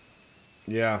it.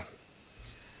 Yeah.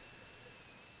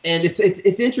 And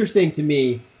it's interesting to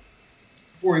me,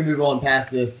 before we move on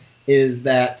past this, is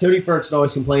that Tony Ferguson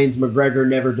always complains McGregor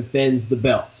never defends the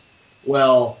belt.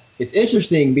 Well, it's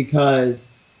interesting because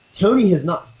Tony has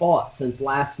not fought since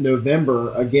last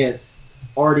November against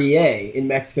RDA in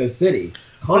Mexico City.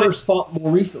 Connor's fought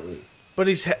more recently. But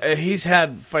he's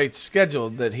had fights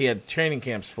scheduled that he had training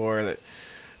camps for that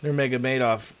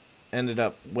Nurmagomedov ended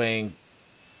up weighing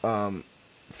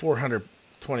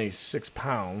 426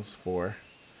 pounds for.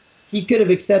 He could have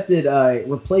accepted a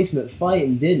replacement fight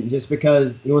and didn't, just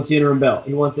because he wants the interim belt.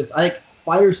 He wants this. I think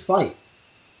fighters fight.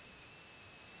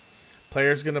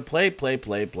 Players gonna play.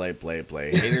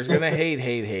 Haters gonna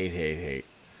hate.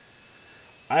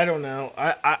 I don't know.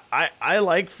 I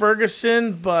like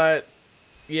Ferguson, but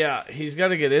yeah, he's got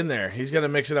to get in there. He's got to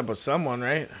mix it up with someone,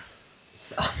 right?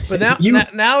 But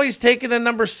now he's taking a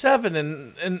number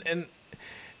 7,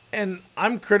 and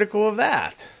I'm critical of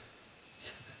that.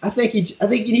 I think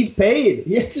he needs paid.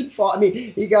 He hasn't fought. I mean,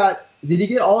 did he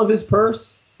get all of his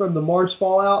purse from the March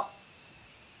fallout?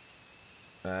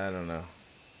 I don't know.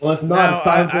 Well, if not, it's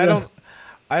time for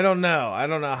I don't know. I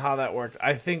don't know how that worked.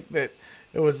 I think that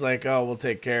it was like, oh, we'll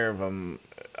take care of him.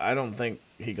 I don't think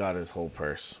he got his whole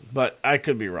purse, but I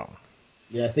could be wrong.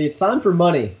 Yeah, see, it's time for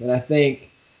money, and I think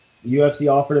UFC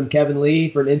offered him Kevin Lee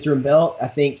for an interim belt. I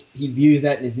think he views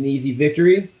that as an easy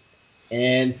victory.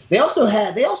 And they also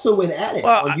went at it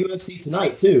on UFC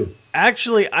Tonight too.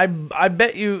 Actually, I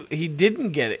bet you he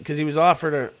didn't get it because he was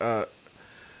offered a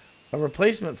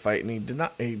replacement fight and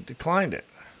he declined it.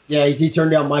 Yeah, he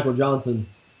turned down Michael Johnson.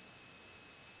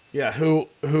 Yeah, who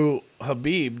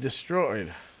Khabib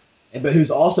destroyed. But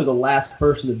who's also the last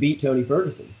person to beat Tony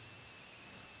Ferguson.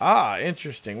 Ah,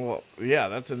 interesting. Well, yeah,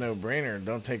 that's a no-brainer.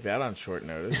 Don't take that on short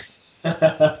notice.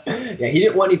 Yeah, he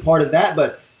didn't want any part of that,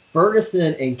 but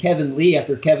Ferguson and Kevin Lee,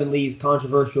 after Kevin Lee's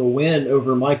controversial win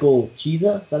over Michael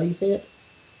Chiesa, is that how you say it?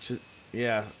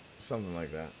 Yeah, something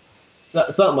like that.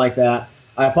 Something like that.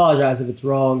 I apologize if it's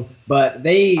wrong, but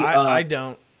they... I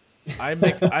don't.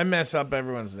 I mess up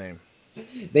everyone's name.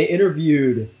 They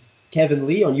interviewed Kevin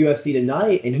Lee on UFC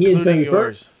Tonight, and he and Tony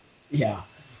Ferguson... Yeah.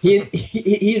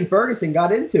 He and Ferguson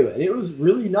got into it, and it was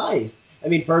really nice. I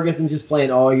mean, Ferguson's just playing,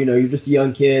 you're just a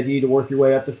young kid, you need to work your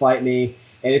way up to fight me.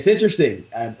 And it's interesting.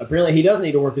 Apparently, he doesn't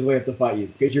need to work his way up to fight you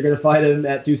because you're going to fight him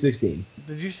at 216.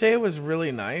 Did you say it was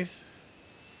really nice?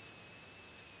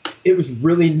 It was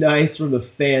really nice from the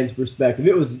fans' perspective.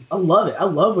 I love it. I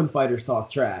love when fighters talk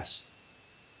trash.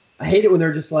 I hate it when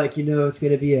they're just like, it's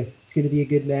going to be a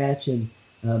good match, and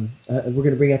we're going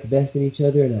to bring out the best in each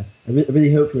other, and I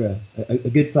really hope for a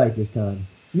good fight this time.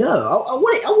 No, I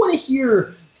want to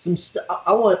hear some stuff.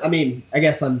 I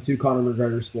guess I'm too Conor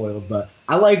McGregor spoiled, but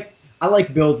I like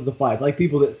builds the fights. I like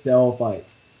people that sell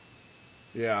fights.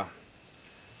 Yeah.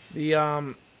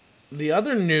 The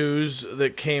other news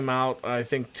that came out, I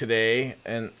think, today,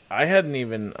 and I hadn't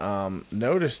even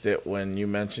noticed it when you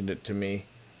mentioned it to me,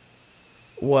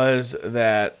 was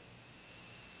that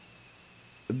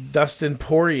Dustin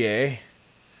Poirier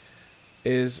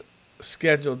is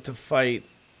scheduled to fight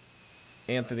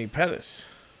Anthony Pettis.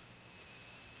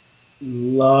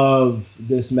 Love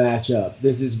this matchup.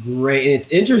 This is great, and it's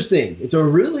interesting. It's a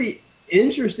really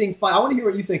interesting fight. I want to hear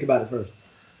what you think about it first.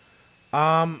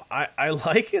 I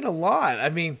like it a lot. I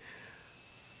mean,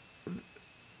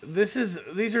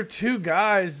 these are two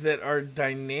guys that are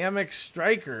dynamic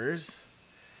strikers,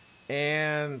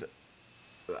 and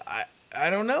I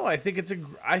don't know. I think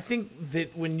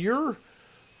that when you're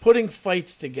putting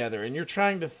fights together and you're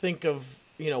trying to think of,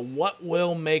 what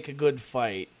will make a good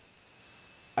fight,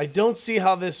 I don't see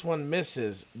how this one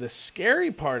misses. The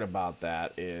scary part about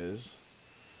that is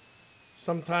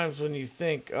sometimes when you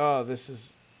think, oh, this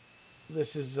is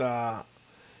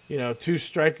two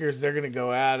strikers, they're going to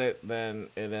go at it, then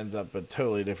it ends up a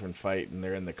totally different fight and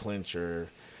they're in the clinch or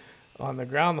on the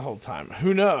ground the whole time.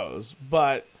 Who knows?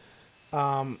 But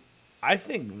I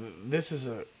think this is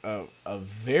a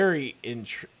very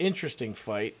interesting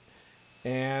fight,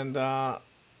 and I'm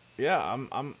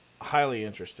highly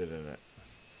interested in it.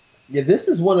 Yeah, this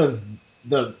is one of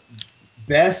the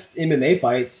best MMA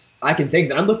fights I can think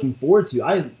that I'm looking forward to.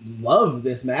 I love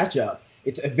this matchup.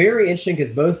 It's very interesting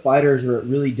because both fighters are at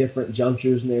really different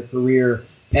junctures in their career.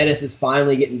 Pettis is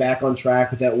finally getting back on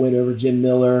track with that win over Jim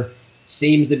Miller.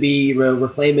 Seems to be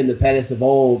reclaiming the Pettis of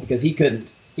old because he couldn't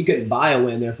buy a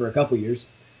win there for a couple years.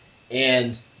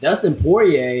 And Dustin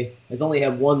Poirier has only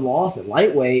had one loss at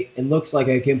lightweight and looks like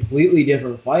a completely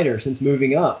different fighter since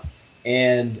moving up.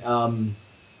 And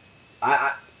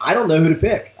I don't know who to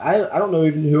pick. I don't know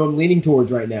even who I'm leaning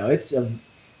towards right now. It's a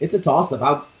toss-up.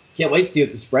 I can't wait to see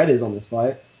what the spread is on this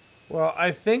fight. Well,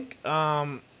 I think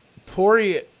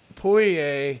Poirier,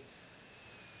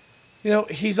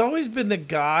 he's always been the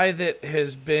guy that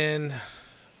has been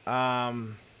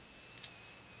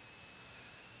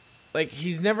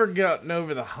he's never gotten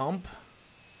over the hump.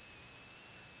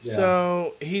 Yeah.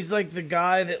 So he's like the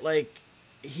guy that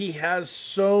he has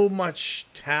so much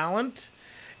talent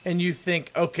and you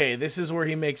think, okay, this is where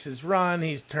he makes his run,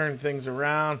 he's turned things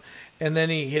around, and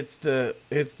then he hits the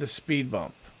speed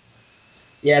bump.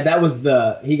 Yeah, that was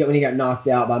when he got knocked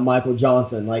out by Michael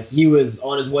Johnson. He was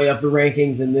on his way up the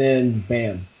rankings and then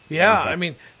bam. Yeah, I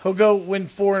mean, he'll go win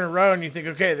 4 in a row and you think,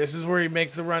 okay, this is where he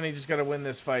makes the run, he just got to win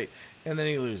this fight, and then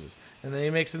he loses. And then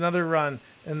he makes another run,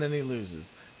 and then he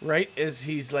loses. Right as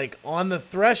he's on the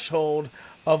threshold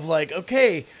of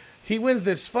okay, he wins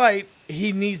this fight,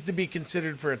 he needs to be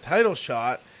considered for a title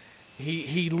shot.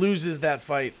 He loses that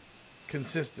fight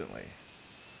consistently.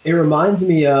 It reminds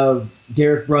me of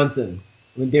Derek Brunson.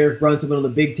 When Derek Brunson went on the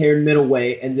big tear in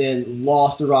middleweight and then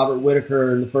lost to Robert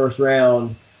Whittaker in the first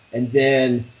round and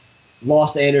then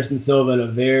lost to Anderson Silva in a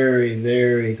very,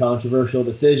 very controversial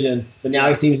decision. But now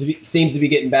he seems to be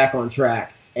getting back on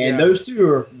track. And those two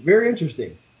are very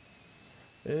interesting.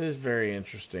 It is very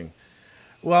interesting.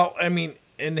 Well, I mean,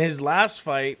 in his last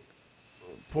fight,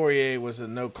 Poirier was a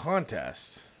no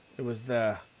contest. It was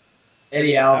the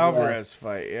Eddie Alvarez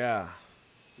fight, yeah.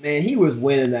 Man, he was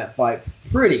winning that fight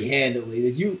pretty handily.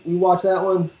 Did you watch that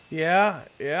one? Yeah.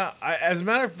 As a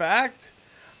matter of fact,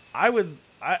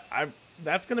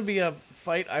 that's going to be a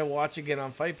fight I watch again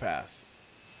on Fight Pass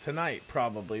tonight,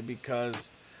 probably, because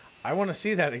I want to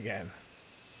see that again.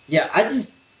 Yeah,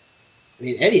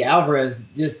 Eddie Alvarez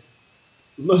it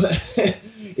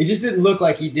just didn't look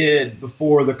like he did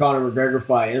before the Conor McGregor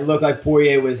fight. It looked like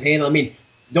Poirier was handling.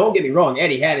 Don't get me wrong,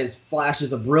 Eddie had his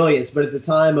flashes of brilliance, but at the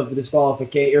time of the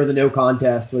disqualification or the no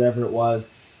contest, whatever it was,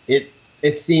 it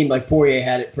seemed like Poirier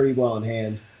had it pretty well in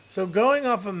hand. So going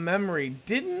off of memory,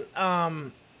 didn't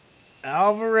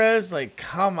Alvarez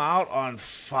come out on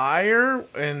fire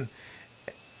am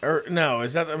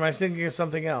I thinking of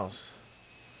something else?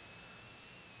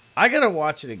 I gotta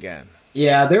watch it again.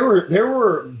 Yeah, there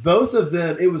were both of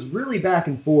them. It was really back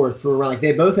and forth for a round.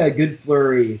 They both had good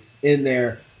flurries in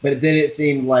there, but then it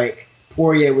seemed like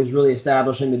Poirier was really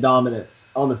establishing the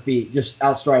dominance on the feet, just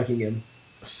outstriking him.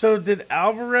 So did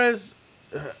Alvarez?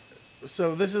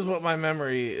 So this is what my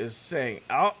memory is saying.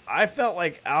 I felt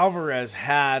like Alvarez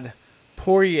had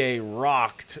Poirier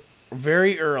rocked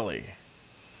very early,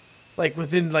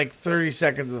 within 30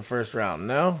 seconds of the first round.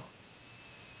 No.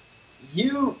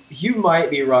 You might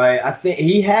be right. I think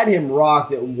he had him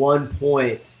rocked at one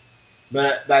point,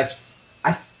 but I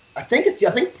think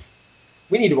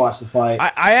we need to watch the fight.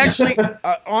 I actually,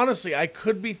 honestly, I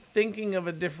could be thinking of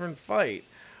a different fight,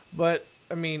 but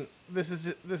I mean, this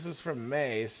is from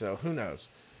May, so who knows?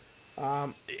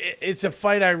 It's a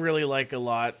fight I really like a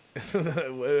lot.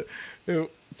 To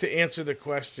answer the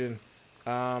question,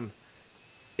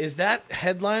 is that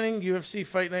headlining UFC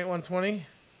Fight Night 120?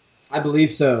 I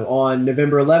believe so, on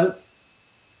November 11th.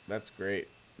 That's great.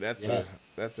 That's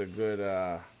a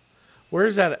good.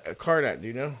 Where's that card at? Do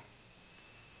you know?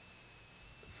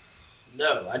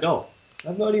 No, I don't. I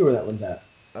have no idea where that one's at.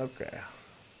 Okay.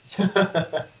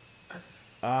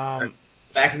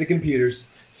 Back to the computers.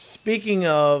 Speaking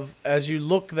of, as you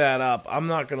look that up, I'm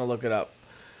not going to look it up.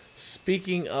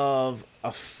 Speaking of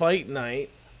a fight night,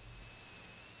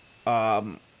 a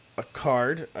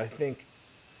card, I think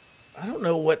I don't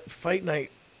know what Fight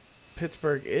Night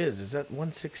Pittsburgh is. Is that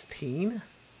 116?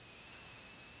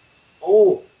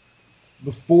 Oh,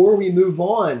 before we move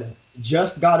on,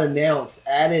 just got announced,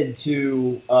 added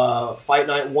to Fight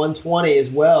Night 120 as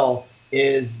well,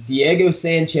 is Diego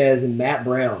Sanchez and Matt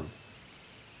Brown.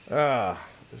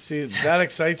 See, that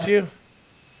excites you?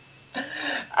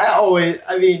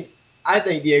 I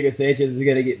think Diego Sanchez is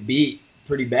going to get beat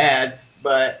pretty bad,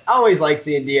 but I always like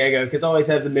seeing Diego because I always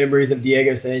have the memories of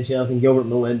Diego Sanchez and Gilbert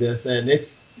Melendez, and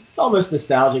it's almost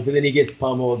nostalgic, but then he gets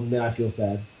pummeled, and then I feel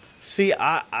sad. See,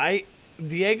 I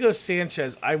Diego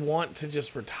Sanchez, I want to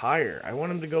just retire. I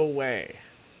want him to go away.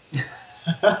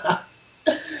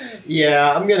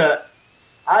 Yeah,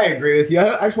 I agree with you.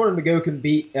 I just want him to go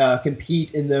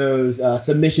compete in those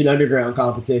submission underground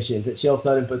competitions that Chael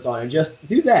Sonnen puts on, and just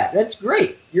do that. That's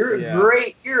great. You're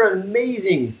an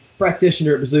amazing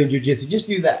practitioner at Brazilian Jiu-Jitsu. Just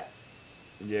do that.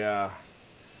 Yeah.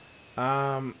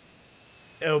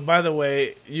 Oh, by the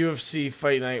way, UFC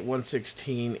Fight Night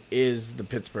 116 is the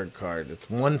Pittsburgh card. It's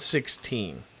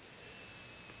 116.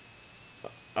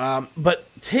 But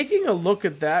taking a look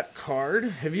at that card,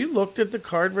 have you looked at the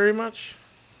card very much?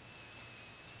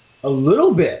 A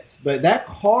little bit, but that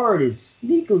card is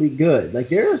sneakily good. Like,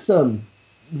 there are some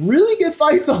really good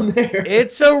fights on there.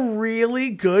 It's a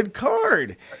really good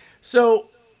card. So,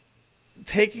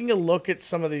 taking a look at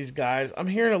some of these guys, I'm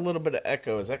hearing a little bit of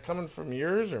echo. Is that coming from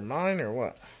yours or mine or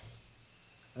what?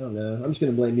 I don't know. I'm just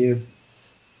going to blame you.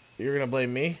 You're going to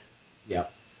blame me? Yeah.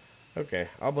 Okay,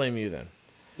 I'll blame you then.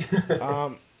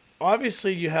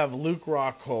 Obviously, you have Luke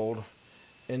Rockhold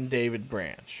and David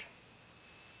Branch.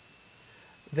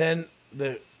 Then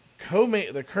the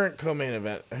current co-main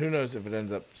event, who knows if it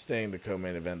ends up staying the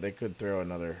co-main event. They could throw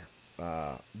another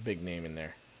big name in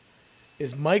there,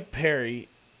 is Mike Perry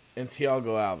and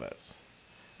Thiago Alves.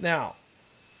 Now,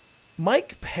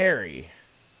 Mike Perry,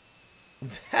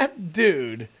 that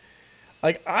dude,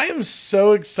 like, I am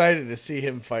so excited to see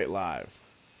him fight live.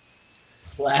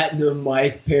 Platinum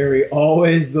Mike Perry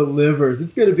always delivers.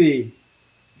 It's gonna be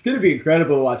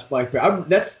incredible to watch Mike Perry.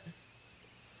 That's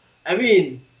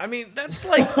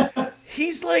like,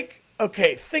 he's like,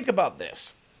 okay, think about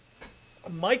this.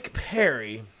 Mike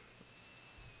Perry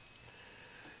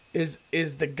is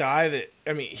the guy that,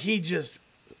 he just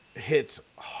hits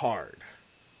hard.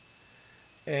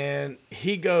 And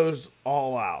he goes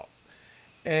all out.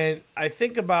 And I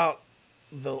think about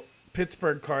the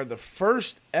Pittsburgh card. The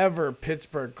first ever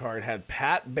Pittsburgh card had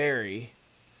Pat Barry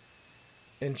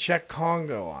and Czech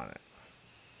Congo on it.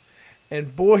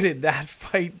 And boy, did that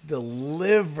fight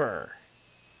deliver.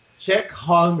 Czech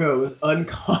Congo was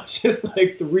unconscious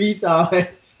like 3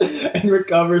 times and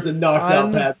recovers and knocks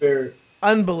out Pat Barry.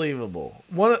 Unbelievable.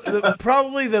 One of the,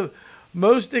 probably the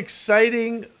most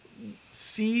exciting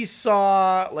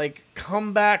seesaw, like,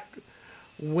 comeback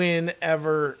win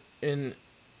ever in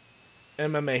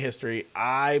MMA history,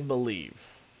 I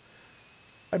believe.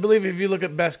 I believe if you look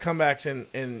at best comebacks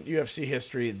in UFC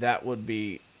history, that would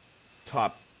be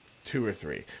top 2 or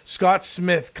 3. Scott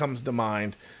Smith comes to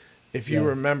mind. If you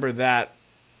remember that,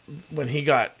 when he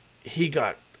got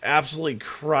absolutely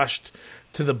crushed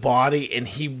to the body, and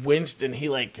he winced and he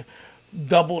like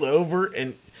doubled over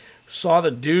and saw the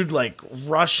dude like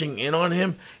rushing in on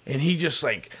him, and he just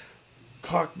like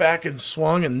cocked back and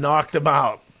swung and knocked him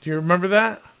out. Do you remember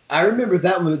that? I remember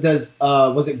that one.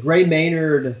 Was it Gray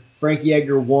Maynard, Frankie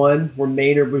Edgar 1, where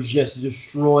Maynard was just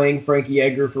destroying Frankie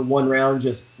Edgar for 1 round,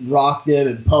 just rocked him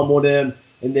and pummeled him,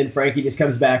 and then Frankie just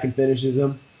comes back and finishes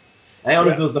him? I don't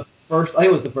know if it was the first. I think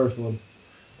it was the first one.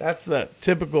 That's the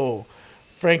typical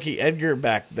Frankie Edgar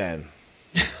back then.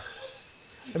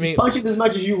 Just punch him as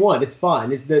much as you want. It's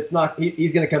fine. It's not.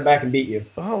 He's going to come back and beat you.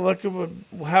 Oh, look at what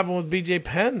happened with BJ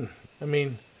Penn.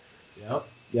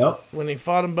 Yep. When he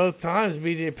fought him both times,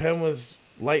 BJ Penn was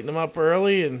lighting him up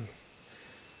early,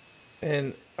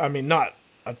 and not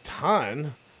a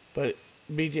ton, but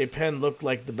BJ Penn looked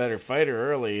like the better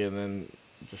fighter early, and then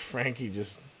Frankie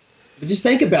just. But just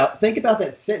think about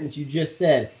that sentence you just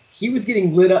said. He was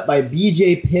getting lit up by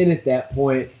BJ Penn at that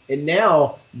point, and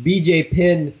now BJ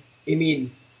Penn,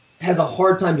 has a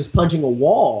hard time just punching a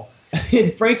wall.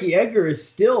 And Frankie Edgar is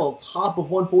still top of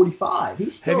 145.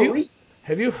 He's still elite.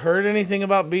 Have you heard anything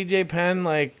about BJ Penn?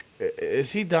 Like,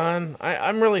 is he done?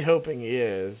 I'm really hoping he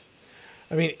is.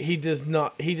 He does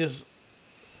not. He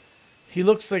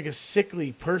looks like a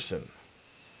sickly person.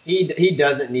 He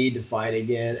doesn't need to fight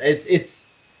again.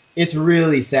 It's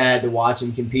really sad to watch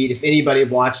him compete. If anybody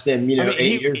watched him,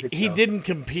 8 years ago. He didn't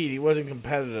compete. He wasn't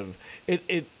competitive.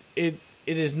 It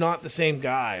is not the same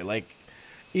guy. Like,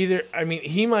 either,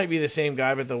 he might be the same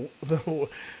guy, but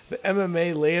the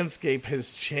MMA landscape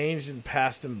has changed and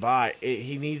passed him by.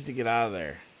 He needs to get out of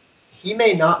there. He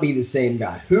may not be the same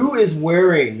guy. Who is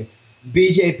wearing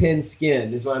BJ Penn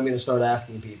skin is what I'm going to start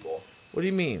asking people. What do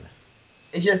you mean?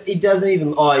 It's just, he doesn't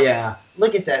even, oh yeah,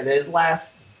 look at that. His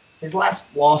last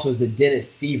loss was the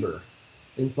Dennis Seaver.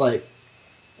 And it's like,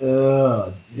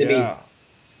 I mean,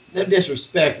 no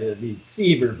disrespect to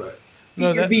Seaver, but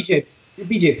you're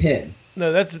BJ Penn.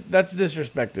 No, that's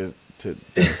disrespect to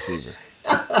Dennis Seaver.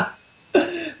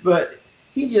 But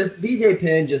BJ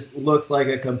Penn just looks like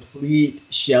a complete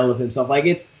shell of himself. Like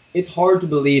it's hard to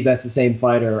believe that's the same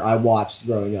fighter I watched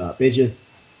growing up.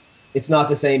 It's not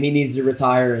the same. He needs to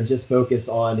retire and just focus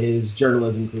on his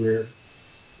journalism career.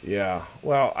 Yeah.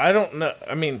 Well, I don't know.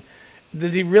 I mean,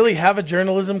 does he really have a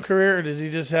journalism career, or does he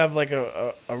just have like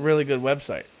a really good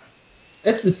website?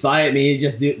 It's the site. I mean, he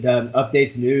just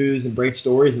updates news and breaks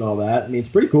stories and all that. I mean, it's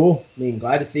pretty cool. I mean,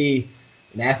 glad to see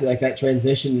an athlete like that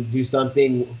transition to do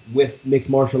something with mixed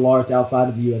martial arts outside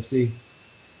of the UFC.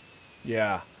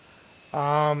 Yeah.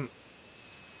 Then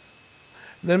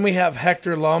we have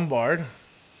Hector Lombard,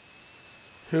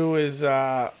 who has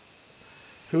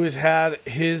had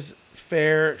his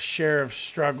fair share of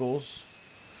struggles.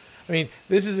 I mean,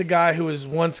 this is a guy who was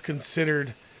once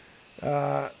considered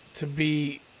to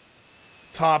be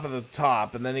top of the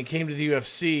top, and then he came to the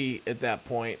UFC at that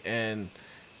point, and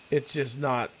it's just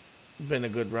not been a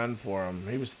good run for him.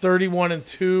 He was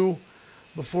 31-2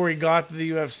 before he got to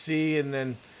the UFC, and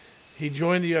then he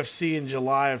joined the UFC in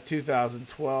July of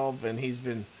 2012, and he's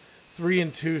been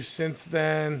 3-2 since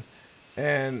then.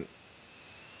 And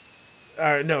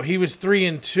he was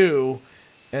 3-2,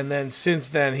 and then since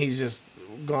then he's just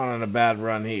gone on a bad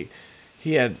run. He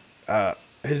had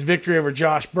his victory over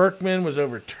Josh Berkman was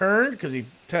overturned because he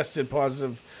tested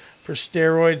positive for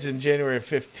steroids in January of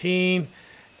 15.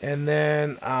 And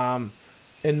then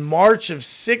in March of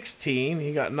 16,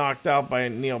 he got knocked out by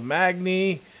Neil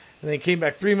Magny. And then he came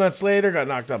back 3 months later, got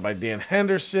knocked out by Dan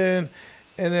Henderson.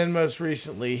 And then most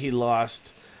recently, he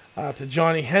lost to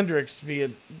Johnny Hendricks via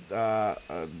a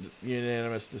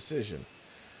unanimous decision.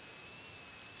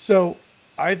 So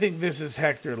I think this is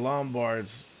Hector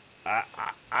Lombard's.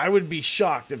 I would be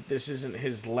shocked if this isn't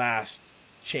his last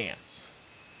chance.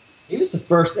 He was the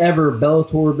first ever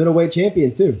Bellator middleweight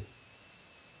champion too.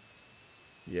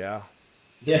 Yeah.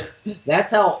 Yeah,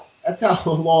 that's how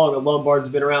long Lombard's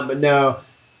been around. But no,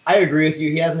 I agree with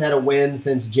you. He hasn't had a win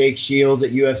since Jake Shields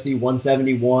at UFC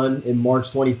 171 in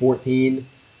March 2014,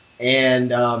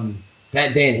 and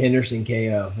that Dan Henderson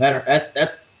KO.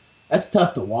 That's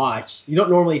tough to watch. You don't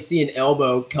normally see an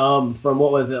elbow come from,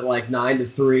 what was it, like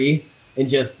 9-3 and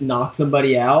just knock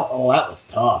somebody out. Oh, that was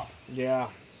tough. Yeah.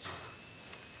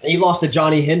 And he lost to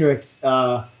Johnny Hendricks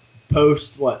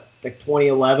post, like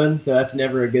 2011, so that's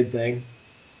never a good thing.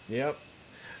 Yep.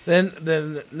 Then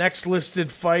the next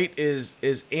listed fight is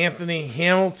Anthony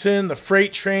Hamilton, the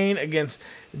freight train, against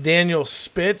Daniel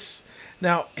Spitz.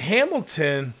 Now,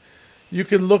 Hamilton, you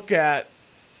can look at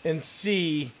and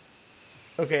see,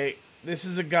 okay, this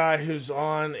is a guy who's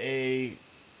on a,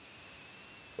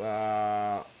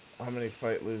 how many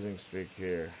fight losing streak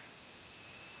here?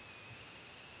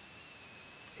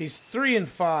 He's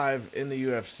 3-5 in the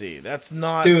UFC. That's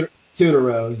not two in a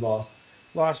row. He's lost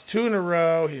 2 in a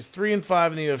row. He's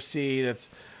 3-5 in the UFC. That's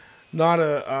not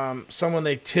a someone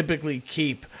they typically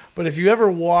keep. But if you ever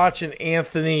watch an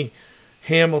Anthony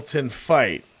Hamilton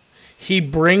fight, he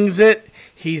brings it.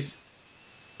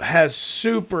 Has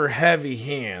super heavy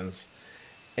hands,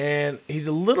 and he's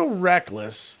a little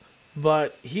reckless,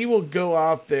 but he will go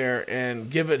out there and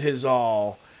give it his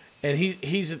all. And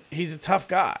he's a tough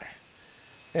guy.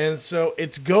 And so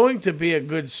it's going to be a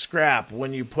good scrap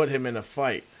when you put him in a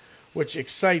fight, which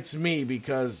excites me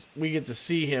because we get to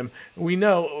see him. We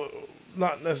know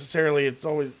not necessarily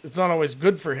it's not always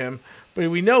good for him, but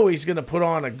we know he's going to put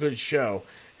on a good show.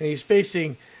 And he's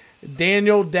facing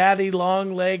Daniel Daddy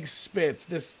Longlegs Spitz,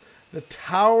 the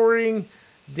towering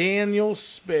Daniel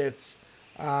Spitz,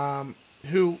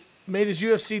 who made his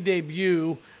UFC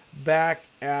debut back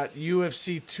at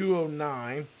UFC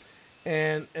 209.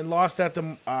 And lost that to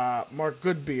Mark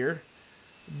Goodbeer.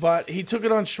 But he took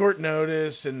it on short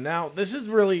notice, and now this is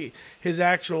really his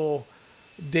actual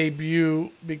debut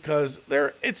because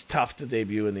it's tough to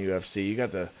debut in the UFC. You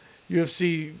got the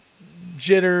UFC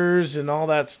jitters and all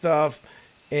that stuff,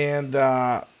 and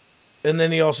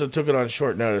then he also took it on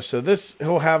short notice. So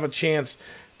he'll have a chance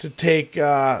to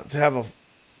have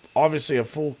obviously a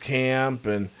full camp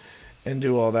and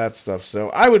do all that stuff. So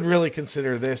I would really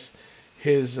consider this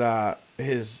his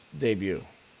debut.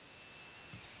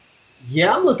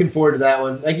 Yeah, I'm looking forward to that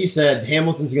one. Like you said,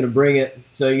 Hamilton's going to bring it,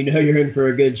 so you know you're in for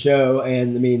a good show.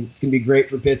 And, I mean, it's going to be great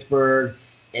for Pittsburgh.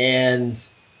 And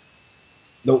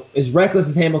as reckless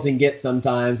as Hamilton gets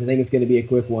sometimes, I think it's going to be a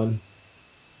quick one.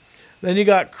 Then you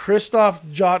got Krzysztof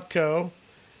Jotko,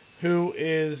 who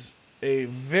is a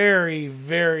very,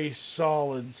 very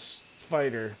solid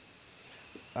fighter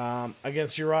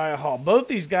against Uriah Hall. Both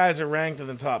these guys are ranked in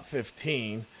the top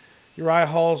 15. Uriah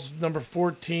Hall's number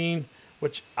 14,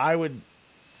 which I would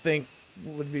think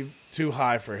would be too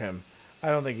high for him. I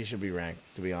don't think he should be ranked,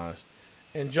 to be honest.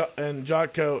 And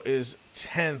Jotko is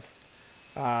 10th,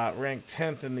 ranked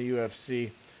 10th in the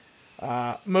UFC.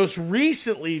 Most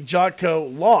recently,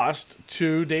 Jotko lost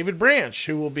to David Branch,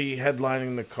 who will be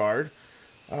headlining the card.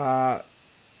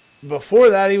 Before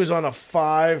that, he was on a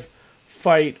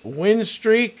 5-fight win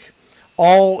streak,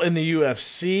 all in the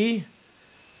UFC.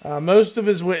 Most of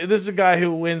his this is a guy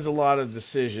who wins a lot of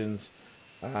decisions.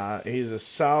 He's a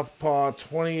southpaw,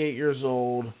 28 years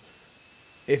old.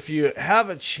 If you have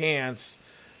a chance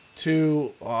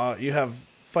to, you have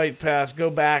Fight Pass, go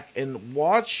back and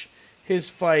watch his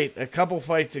fight a couple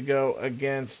fights ago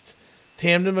against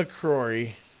Tamden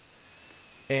McCrory,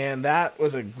 and that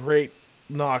was a great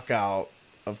knockout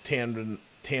of Tamden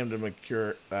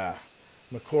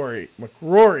McCrory.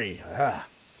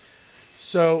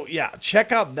 So, yeah,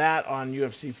 check out that on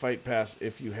UFC Fight Pass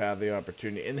if you have the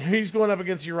opportunity. And he's going up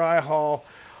against Uriah Hall.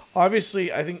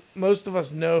 Obviously, I think most of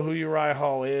us know who Uriah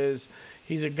Hall is.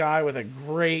 He's a guy with a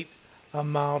great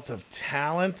amount of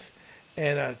talent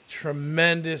and a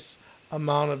tremendous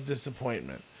amount of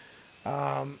disappointment.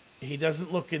 He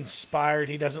doesn't look inspired.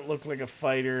 He doesn't look like a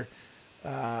fighter.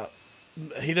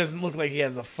 He doesn't look like he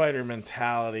has a fighter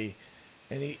mentality.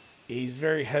 And he's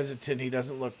very hesitant. He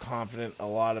doesn't look confident a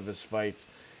lot of his fights.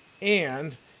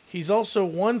 And he's also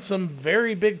won some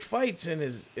very big fights in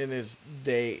his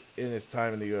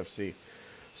time in the UFC.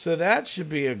 So that should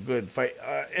be a good fight.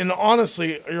 And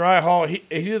honestly, Uriah Hall,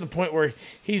 he's at the point where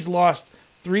he's lost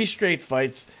 3 straight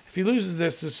fights. If he loses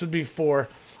this would be 4.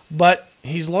 But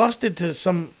he's lost it to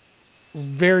some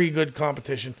very good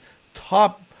competition.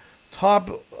 Top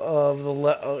of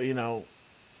the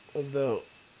of the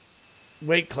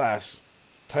weight class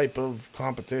type of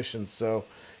competition. So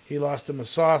he lost to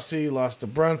Masasi, lost to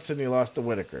Brunson, he lost to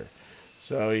Whitaker.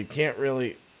 So you can't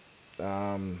really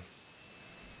frown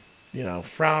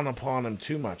upon him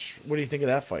too much. What do you think of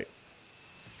that fight?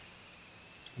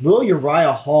 Will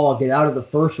Uriah Hall get out of the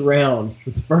first round for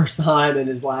the first time in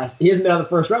his last... He hasn't been out of the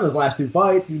first round in his last 2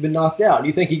 fights. He's been knocked out. Do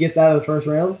you think he gets out of the first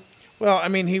round? Well, I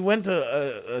mean, he went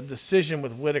to a decision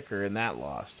with Whitaker and that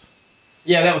lost.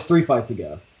 Yeah, that was 3 fights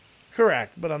ago.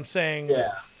 Correct, but I'm saying...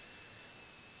 Yeah.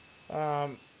 That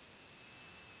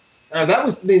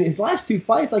was... I mean, his last 2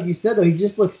 fights, like you said, though, he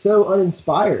just looked so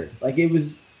uninspired. Like, it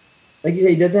was... Like you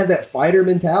say, he doesn't have that fighter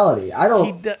mentality. I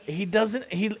don't... He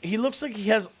doesn't... He looks like he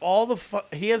has all the...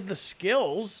 He has the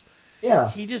skills. Yeah.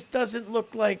 He just doesn't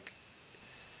look like...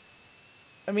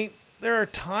 I mean, there are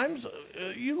times...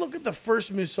 you look at the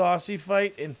first Mousasi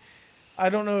fight, and I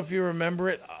don't know if you remember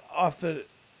it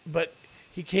but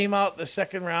he came out the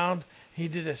second round. He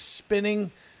did a spinning...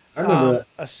 I remember that.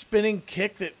 A spinning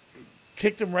kick that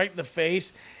kicked him right in the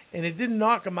face, and it didn't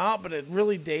knock him out, but it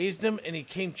really dazed him, and he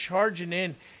came charging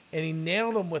in, and he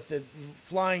nailed him with the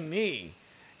flying knee.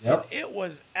 Yep. And it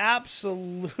was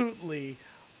absolutely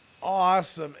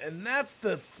awesome. And that's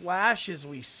the flashes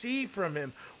we see from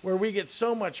him, where we get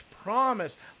so much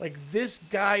promise. Like, this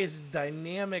guy is a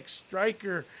dynamic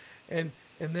striker, and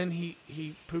then he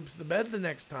poops the bed the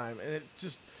next time. And it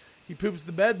just, he poops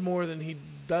the bed more than he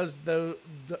does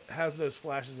has those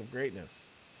flashes of greatness.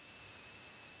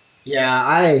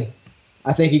 Yeah,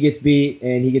 I think he gets beat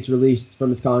and he gets released from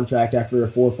his contract after a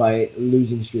 4-fight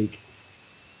losing streak.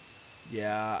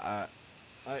 Yeah,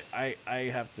 I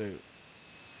have to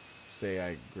say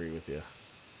I agree with you.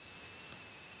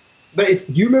 But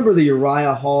do you remember the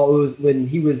Uriah Hall? It was when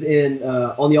he was in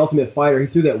on The Ultimate Fighter. He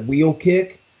threw that wheel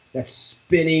kick, that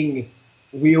spinning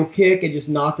wheel kick, and just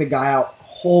knocked the guy out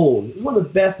cold. It was one of the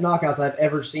best knockouts I've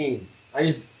ever seen. I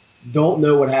just don't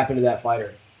know what happened to that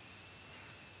fighter.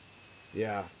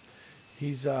 Yeah.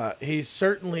 He's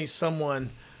certainly someone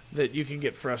that you can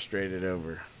get frustrated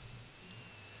over.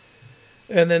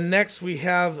 And then next we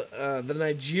have the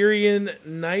Nigerian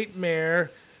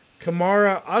Nightmare,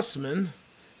 Kamara Usman,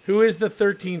 who is the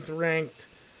 13th ranked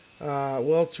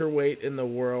welterweight in the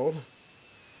world,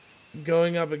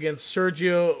 going up against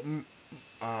Sergio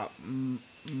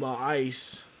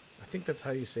Mais. I think that's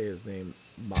how you say his name,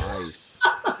 Mais.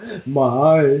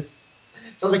 Mais.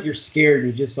 Sounds like you're scared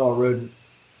and you just saw a rodent.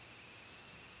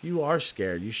 You are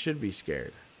scared. You should be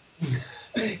scared.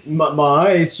 My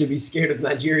eyes should be scared of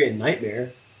Nigerian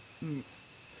Nightmare.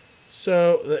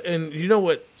 So, and you know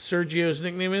what Sergio's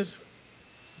nickname is?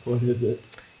 What is it?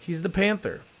 He's the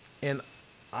Panther, and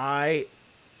I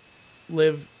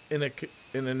live in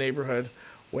a neighborhood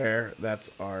where that's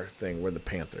our thing. We're the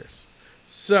Panthers.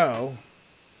 So,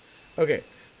 okay,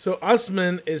 so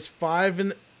Usman is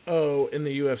 5-0 in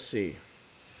the UFC.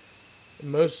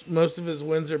 Most of his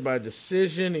wins are by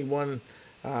decision. He won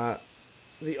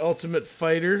the Ultimate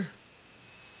Fighter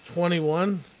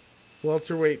 21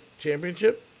 welterweight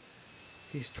championship.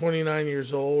 He's 29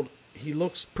 years old. He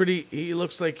looks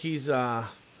like he's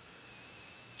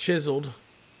chiseled.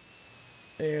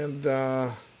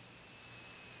 And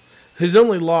his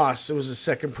only loss, it was his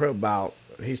second pro bout.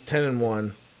 He's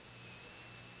 10-1.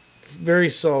 Very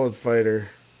solid fighter.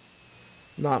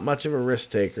 Not much of a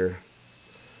risk taker.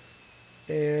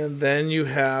 And then you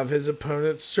have his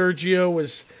opponent. Sergio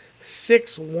was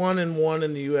 6-1-1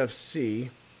 in the UFC.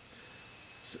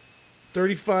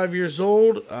 35 years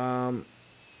old.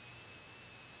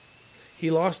 He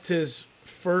lost his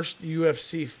first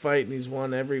UFC fight, and he's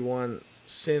won every one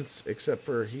since, except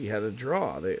for he had a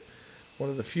draw. One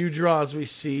of the few draws we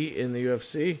see in the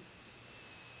UFC.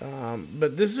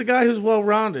 But this is a guy who's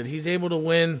well-rounded. He's able to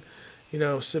win,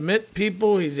 submit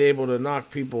people. He's able to knock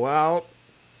people out,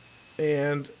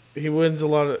 and he wins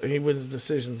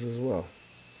decisions as well.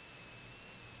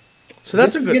 So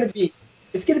that's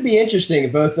It's going to be interesting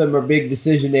if both of them are big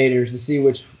decisionators to see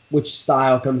which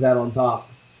style comes out on top.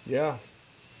 Yeah.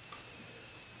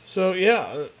 So,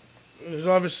 yeah, there's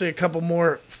obviously a couple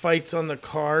more fights on the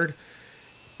card.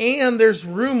 And there's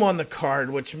room on the card,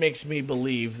 which makes me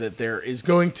believe that there is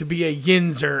going to be a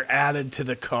Yinzer added to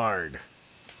the card.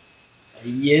 A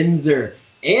Yinzer.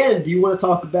 And do you want to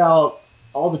talk about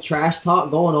all the trash talk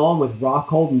going on with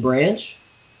Rockhold and Branch?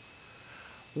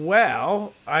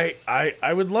 Well, I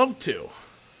would love to.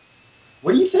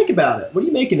 What do you think about it? What are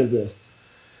you making of this?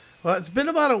 Well, it's been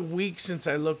about a week since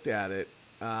I looked at it.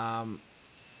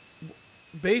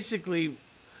 Basically,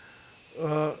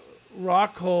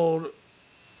 Rockhold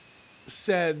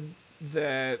said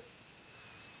that,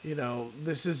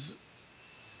 this is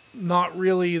not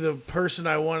really the person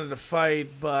I wanted to fight,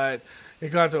 but it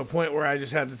got to a point where I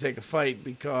just had to take a fight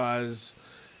because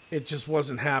it just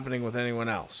wasn't happening with anyone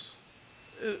else.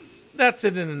 That's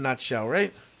it in a nutshell,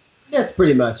 right? That's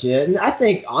pretty much it. And I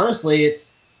think, honestly,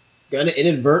 it's going to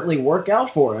inadvertently work out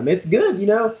for him. It's good,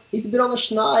 He's been on the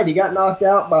schneid. He got knocked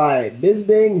out by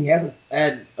Bisping. He hasn't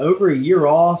had over a year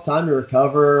off, time to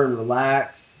recover and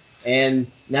relax. And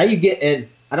now you get, and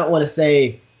I don't want to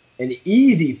say an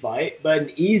easy fight, but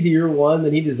an easier one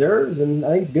than he deserves, and I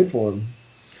think it's good for him.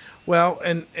 Well,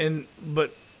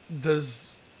 but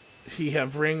does he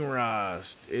have ring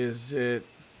rust? Is it,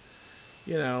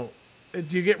 do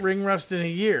you get ring rust in a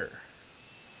year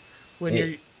when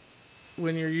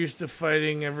you're used to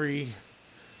fighting every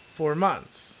 4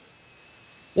 months?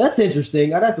 That's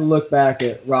interesting. I'd have to look back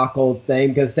at Rockhold's thing,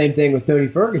 because same thing with Tony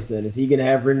Ferguson. Is he going to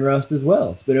have ring rust as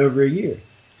well? It's been over a year,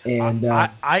 and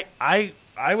I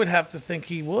would have to think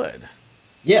he would.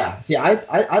 Yeah, see,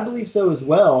 I believe so as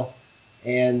well,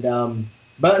 and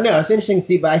but no, it's interesting to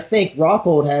see. But I think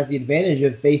Rockhold has the advantage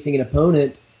of facing an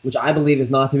opponent which I believe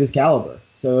is not to his caliber.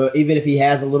 So even if he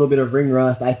has a little bit of ring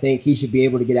rust, I think he should be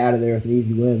able to get out of there with an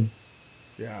easy win.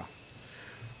 Yeah.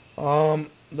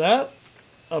 That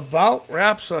about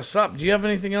wraps us up. Do you have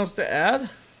anything else to add?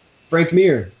 Frank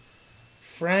Mir.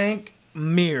 Frank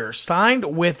Mir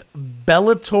signed with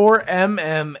Bellator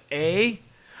MMA,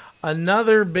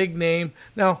 another big name.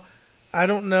 Now, I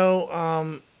don't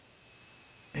know.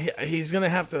 He's going to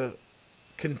have to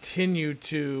continue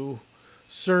to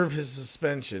serve his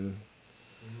suspension.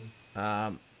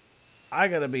 I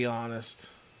got to be honest.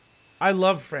 I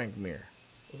love Frank Mir.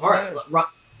 All right,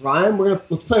 Ryan,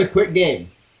 let's play a quick game.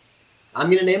 I'm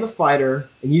going to name a fighter,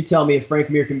 and you tell me if Frank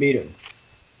Mir can beat him.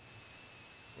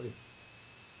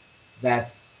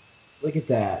 Look at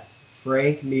that.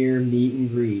 Frank Mir meet and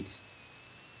greet.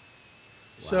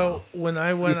 Wow. So when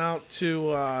I went out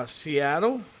to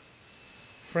Seattle,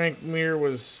 Frank Mir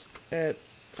was at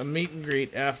a meet and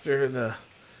greet after the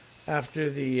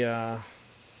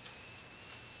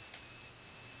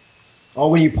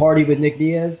when you partied with Nick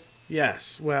Diaz?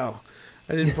 Yes, well,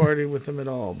 I didn't party with him at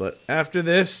all, but after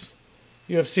this,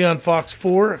 UFC on Fox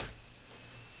 4,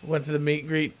 went to the meet and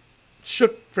greet,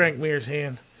 shook Frank Mir's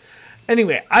hand.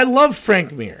 Anyway, I love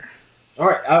Frank Mir. All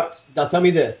right, now tell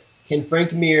me this. Can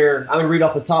Frank Mir, I'm going to read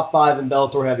off the top 5 in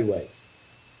Bellator heavyweights.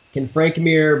 Can Frank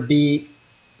Mir beat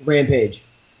Rampage?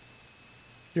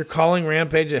 You're calling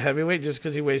Rampage a heavyweight just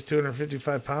because he weighs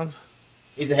 255 pounds?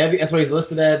 He's a heavy. That's what he's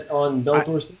listed at on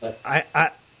Bellator's site.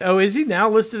 Oh, is he now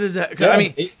listed as a? Yeah, I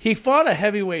mean, he fought a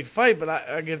heavyweight fight,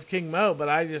 against King Mo, but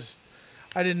I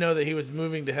didn't know that he was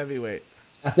moving to heavyweight.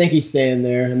 I think he's staying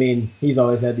there. I mean, he's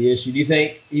always had the issue. Do you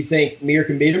think Mir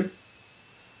can beat him?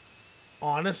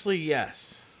 Honestly,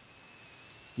 yes.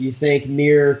 Do you think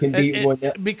Mir can beat Roy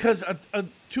Nelson? Because a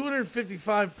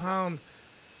 255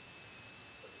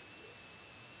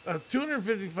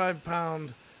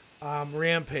 pound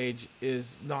Rampage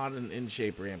is not an in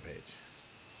shape Rampage.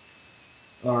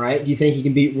 All right. Do you think he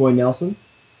can beat Roy Nelson?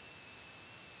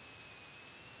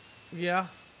 Yeah.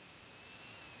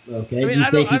 Okay. I mean, I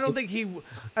don't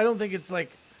think it's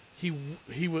like he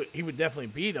would definitely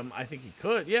beat him. I think he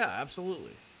could. Yeah,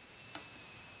 absolutely.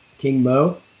 King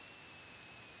Mo?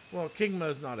 Well, King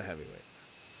Mo's not a heavyweight.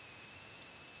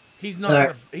 He's not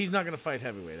gonna fight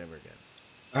heavyweight ever again.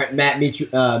 All right, Matt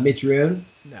Mitrione?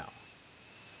 No.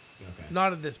 Okay.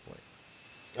 Not at this point.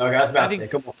 Okay, I was about to say,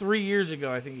 come on. 3 years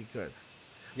ago, I think he could.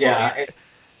 Yeah.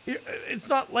 Well, it's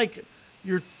not like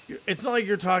you're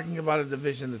talking about a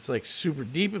division that's like super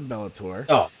deep in Bellator.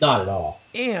 Oh, not at all.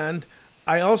 And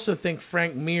I also think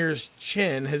Frank Mir's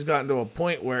chin has gotten to a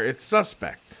point where it's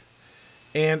suspect.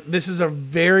 And this is a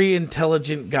very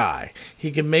intelligent guy.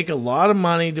 He can make a lot of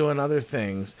money doing other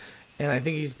things. And I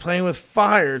think he's playing with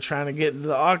fire trying to get into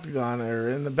the octagon or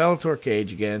in the Bellator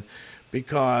cage again,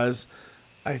 because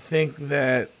I think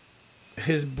that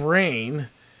his brain,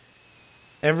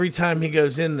 every time he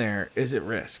goes in there, is at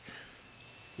risk.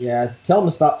 Yeah, tell him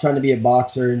to stop trying to be a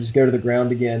boxer and just go to the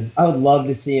ground again. I would love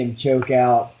to see him choke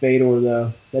out Fedor,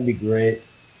 though. That'd be great.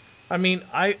 I mean,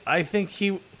 I think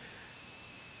he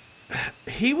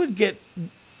would get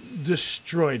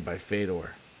destroyed by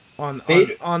Fedor on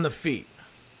the feet.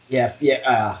 Yeah.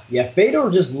 Fedor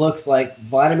just looks like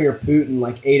Vladimir Putin,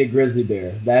 like ate a grizzly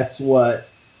bear. That's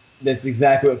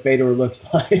exactly what Fedor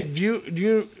looks like.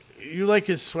 Do you like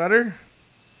his sweater?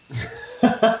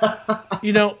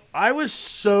 I was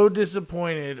so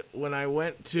disappointed when I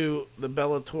went to the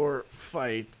Bellator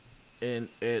fight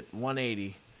at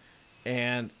 180,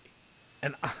 and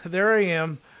there I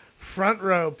am, front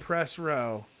row, press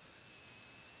row.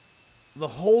 The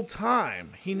whole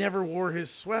time, he never wore his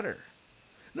sweater.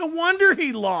 No wonder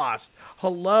he lost.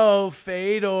 Hello,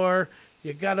 Fedor.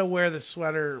 You got to wear the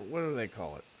sweater. What do they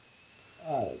call it?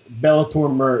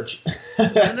 Bellator merch.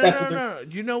 No.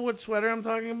 Do you know what sweater I'm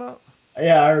talking about?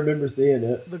 Yeah, I remember seeing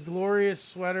it. The glorious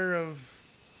sweater of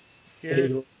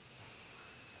Fedor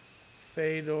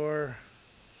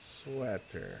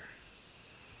sweater.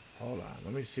 Hold on.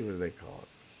 Let me see what they call it.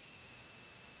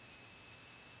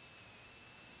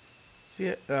 See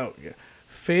it? Oh, yeah.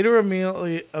 Fedor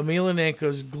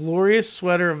Emelianenko's glorious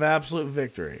sweater of absolute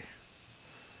victory.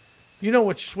 You know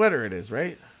which sweater it is,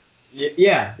 right?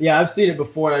 Yeah, I've seen it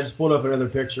before, and I just pulled up another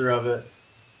picture of it.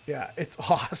 Yeah, it's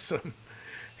awesome.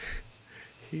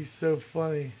 He's so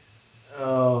funny.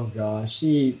 Oh, gosh.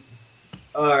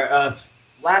 All right,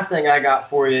 last thing I got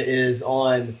for you is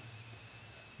on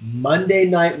Monday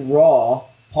Night Raw,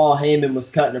 Paul Heyman was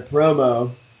cutting a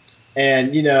promo.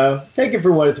 And, take it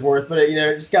for what it's worth, but, it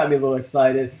just got me a little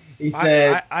excited. He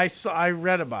said... I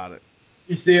read about it.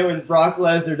 You see it when Brock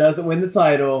Lesnar doesn't win the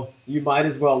title, you might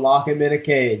as well lock him in a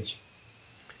cage.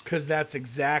 Because that's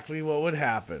exactly what would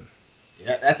happen.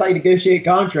 Yeah, that's how you negotiate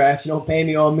contracts. You don't pay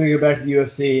me, I'm going to go back to the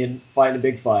UFC and fight in a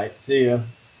big fight. See ya.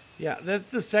 Yeah, that's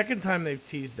the second time they've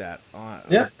teased that.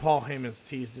 Paul Heyman's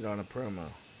teased it on a promo.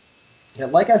 Yeah,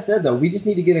 like I said, though, we just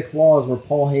need to get a clause where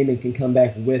Paul Heyman can come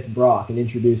back with Brock and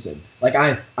introduce him. Like,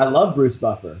 I love Bruce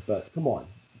Buffer, but come on.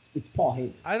 It's Paul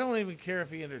Heyman. I don't even care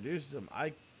if he introduces him.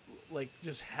 I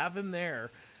just have him there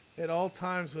at all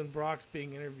times when Brock's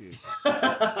being interviewed.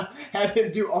 Have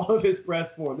him do all of his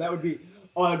press for him. That'd be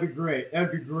great.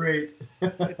 That'd be great.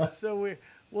 It's so weird.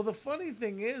 Well, the funny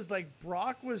thing is,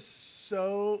 Brock was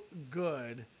so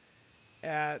good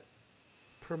at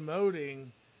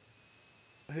promoting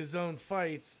his own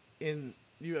fights in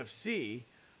UFC,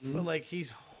 but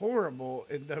he's horrible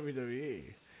in WWE.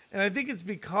 And I think it's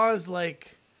because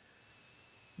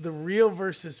the real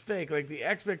versus fake, the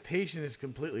expectation is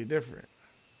completely different.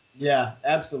 Yeah,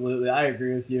 absolutely. I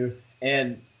agree with you.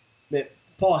 And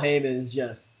Paul Heyman is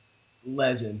just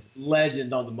legend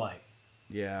on the mic.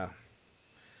 Yeah.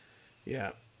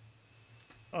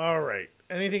 All right.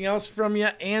 Anything else from you,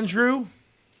 Andrew?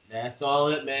 That's all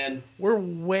it, man. We're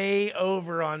way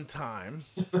over on time,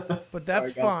 but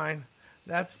that's fine.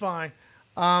 That's fine.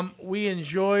 We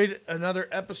enjoyed another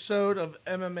episode of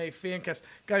MMA Fancast.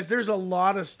 Guys, there's a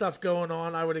lot of stuff going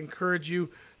on. I would encourage you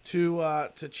to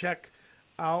check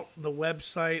out the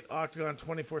website,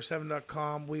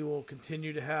 octagon247.com. We will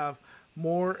continue to have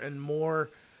more and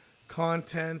more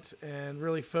content and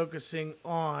really focusing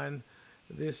on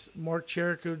this Mark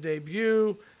Cherico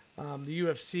debut, the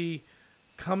UFC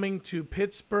coming to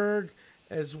Pittsburgh,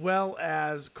 as well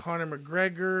as Conor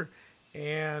McGregor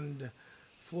and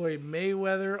Floyd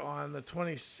Mayweather on the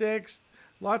 26th.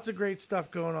 Lots of great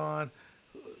stuff going on.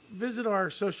 Visit our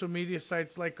social media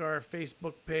sites like our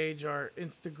Facebook page, our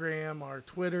Instagram, our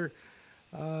Twitter,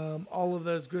 all of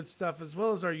those good stuff, as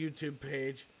well as our YouTube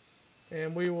page.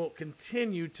 And we will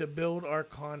continue to build our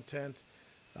content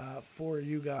for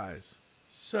you guys.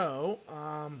 So,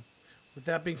 with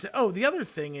that being said, the other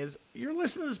thing is, you're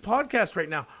listening to this podcast right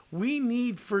now. We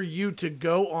need for you to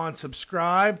go on,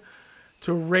 subscribe,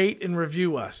 to rate and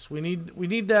review us. We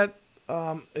need that.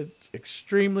 It's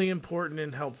extremely important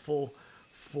and helpful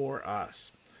for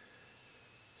us.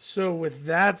 So with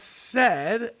that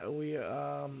said, we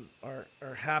are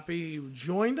happy you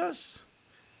joined us,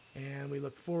 and we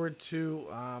look forward to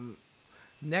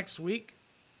next week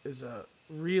is a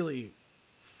really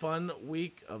fun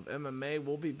week of MMA.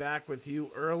 We'll be back with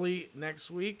you early next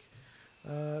week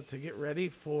to get ready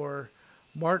for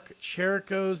Mark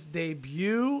Cherico's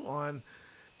debut on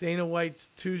Dana White's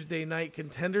Tuesday Night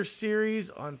Contender Series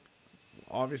on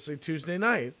obviously Tuesday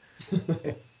night.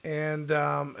 And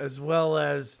as well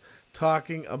as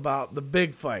talking about the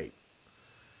big fight,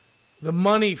 the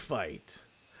money fight,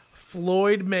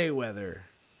 Floyd Mayweather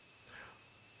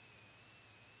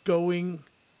going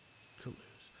to lose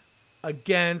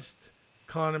against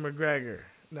Conor McGregor.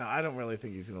 No, I don't really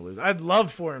think he's going to lose. I'd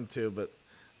love for him to, but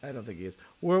I don't think he is.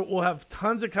 We'll have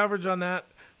tons of coverage on that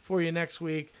for you next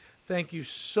week. Thank you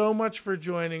so much for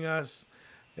joining us.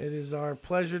 It is our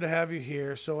pleasure to have you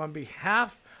here. So on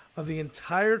behalf of the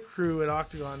entire crew at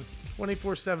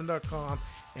Octagon247.com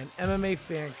and MMA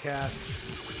Fancast,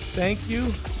 thank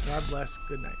you. God bless.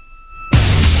 Good night.